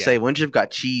I will Yeah. say Windriff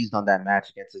got cheesed on that match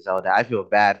against Zelda. I feel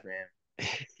bad for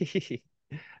him.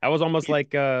 That was almost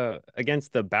like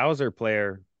against the Bowser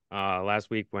player last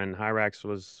week when Hyrax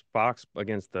was Fox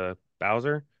against the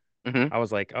Bowser. Hmm. I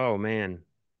was like, oh man,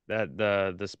 that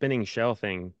the spinning shell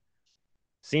thing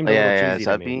seemed Yeah, a little yeah, cheesy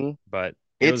to me, Zuppy. but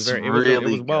It's it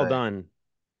really was well good. done.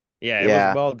 Yeah, it was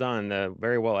Yeah. well done,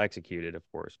 very well executed, of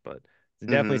course, but it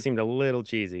definitely Hmm. seemed a little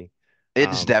cheesy.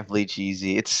 It's Um, definitely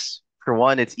cheesy. It's for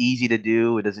one, it's easy to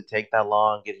do. It doesn't take that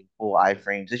long getting full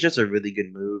iframes. It's just a really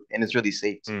good move, and it's really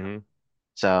safe too. mhm.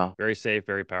 So, Very safe,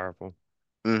 very powerful.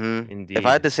 if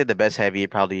I had Indeed. to say the best heavy,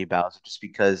 it'd probably be Bowser, just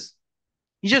because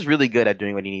he's just really good at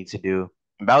doing what he needs to do.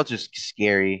 And Bowser's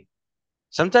scary.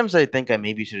 Sometimes I think I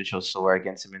maybe should have chose Sora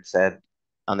against him instead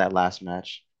on that last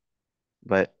match.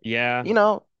 But Yeah, you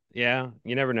know, yeah,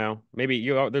 you never know. Maybe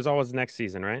there's always next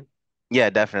season, right? yeah,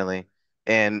 definitely.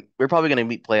 And we're probably gonna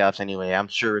meet playoffs anyway. I'm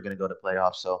sure we're gonna go to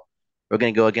playoffs, so we're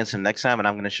gonna go against him next time, and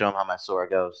I'm gonna show him how my Sora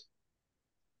goes.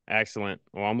 Excellent.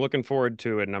 Well, I'm looking forward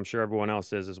to it, and I'm sure everyone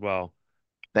else is as well.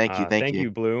 Thank Thank you.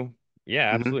 you, Blue. Yeah,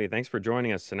 Hmm. absolutely. Thanks for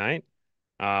joining us tonight.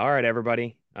 All right,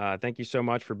 everybody. Thank you so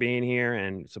much for being here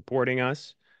and supporting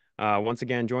us. Once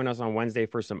again, join us on Wednesday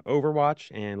for some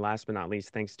Overwatch. And last but not least,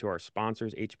 thanks to our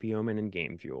sponsors, HP Omen and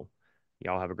Game Fuel.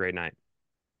 Y'all have a great night.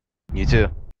 You too.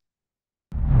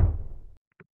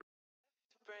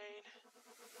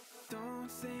 Don't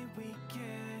say we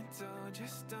can't, oh,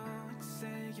 just don't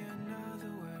say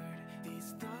another word.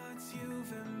 These thoughts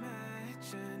you've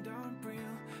imagined aren't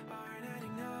real, aren't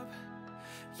adding up.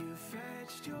 You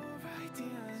fetched your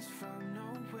ideas from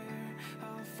nowhere,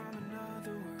 all from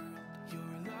another world.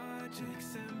 Your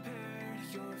logic's impaired,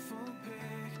 your full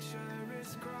picture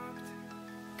is cropped.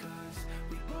 Cause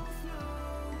we both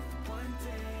know one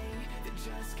day they're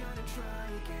just gonna try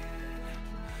again.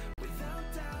 Without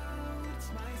doubts,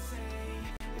 might say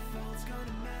if all's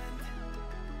gonna mend.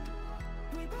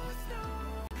 We both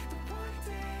know that one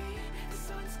day the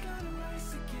sun's gonna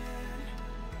rise again.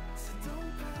 So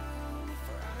don't pout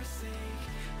for our sake,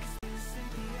 cause this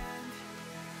ain't the end.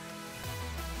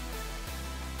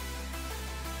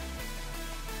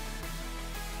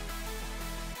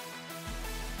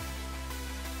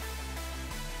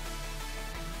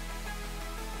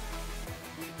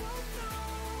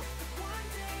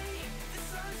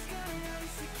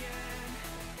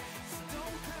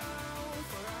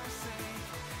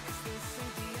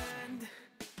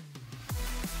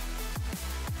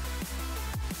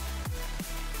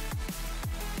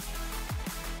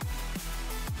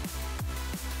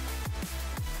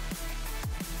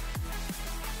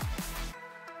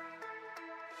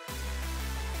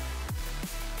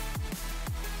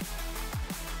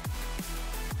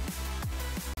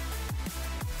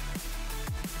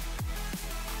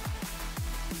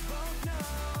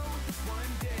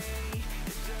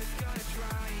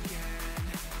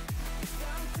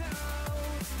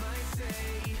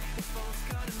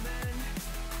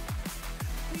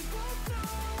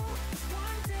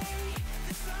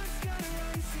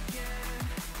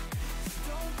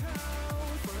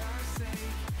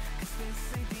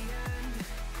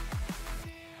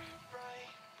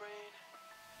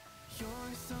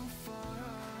 You're so far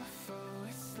off, oh,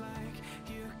 it's like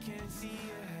you can't see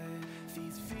ahead.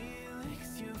 These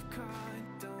feelings you've caught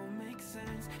don't make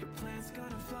sense. Your plan's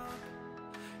gonna flop.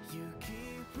 You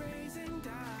keep raising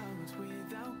doubts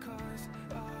without cause.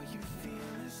 All you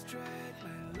feel is dread.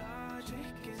 My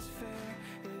logic is fair.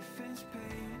 If it's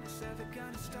pain, it's ever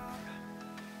gonna stop.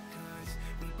 Cause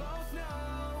we both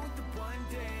know that one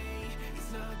day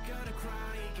it's not gonna cry.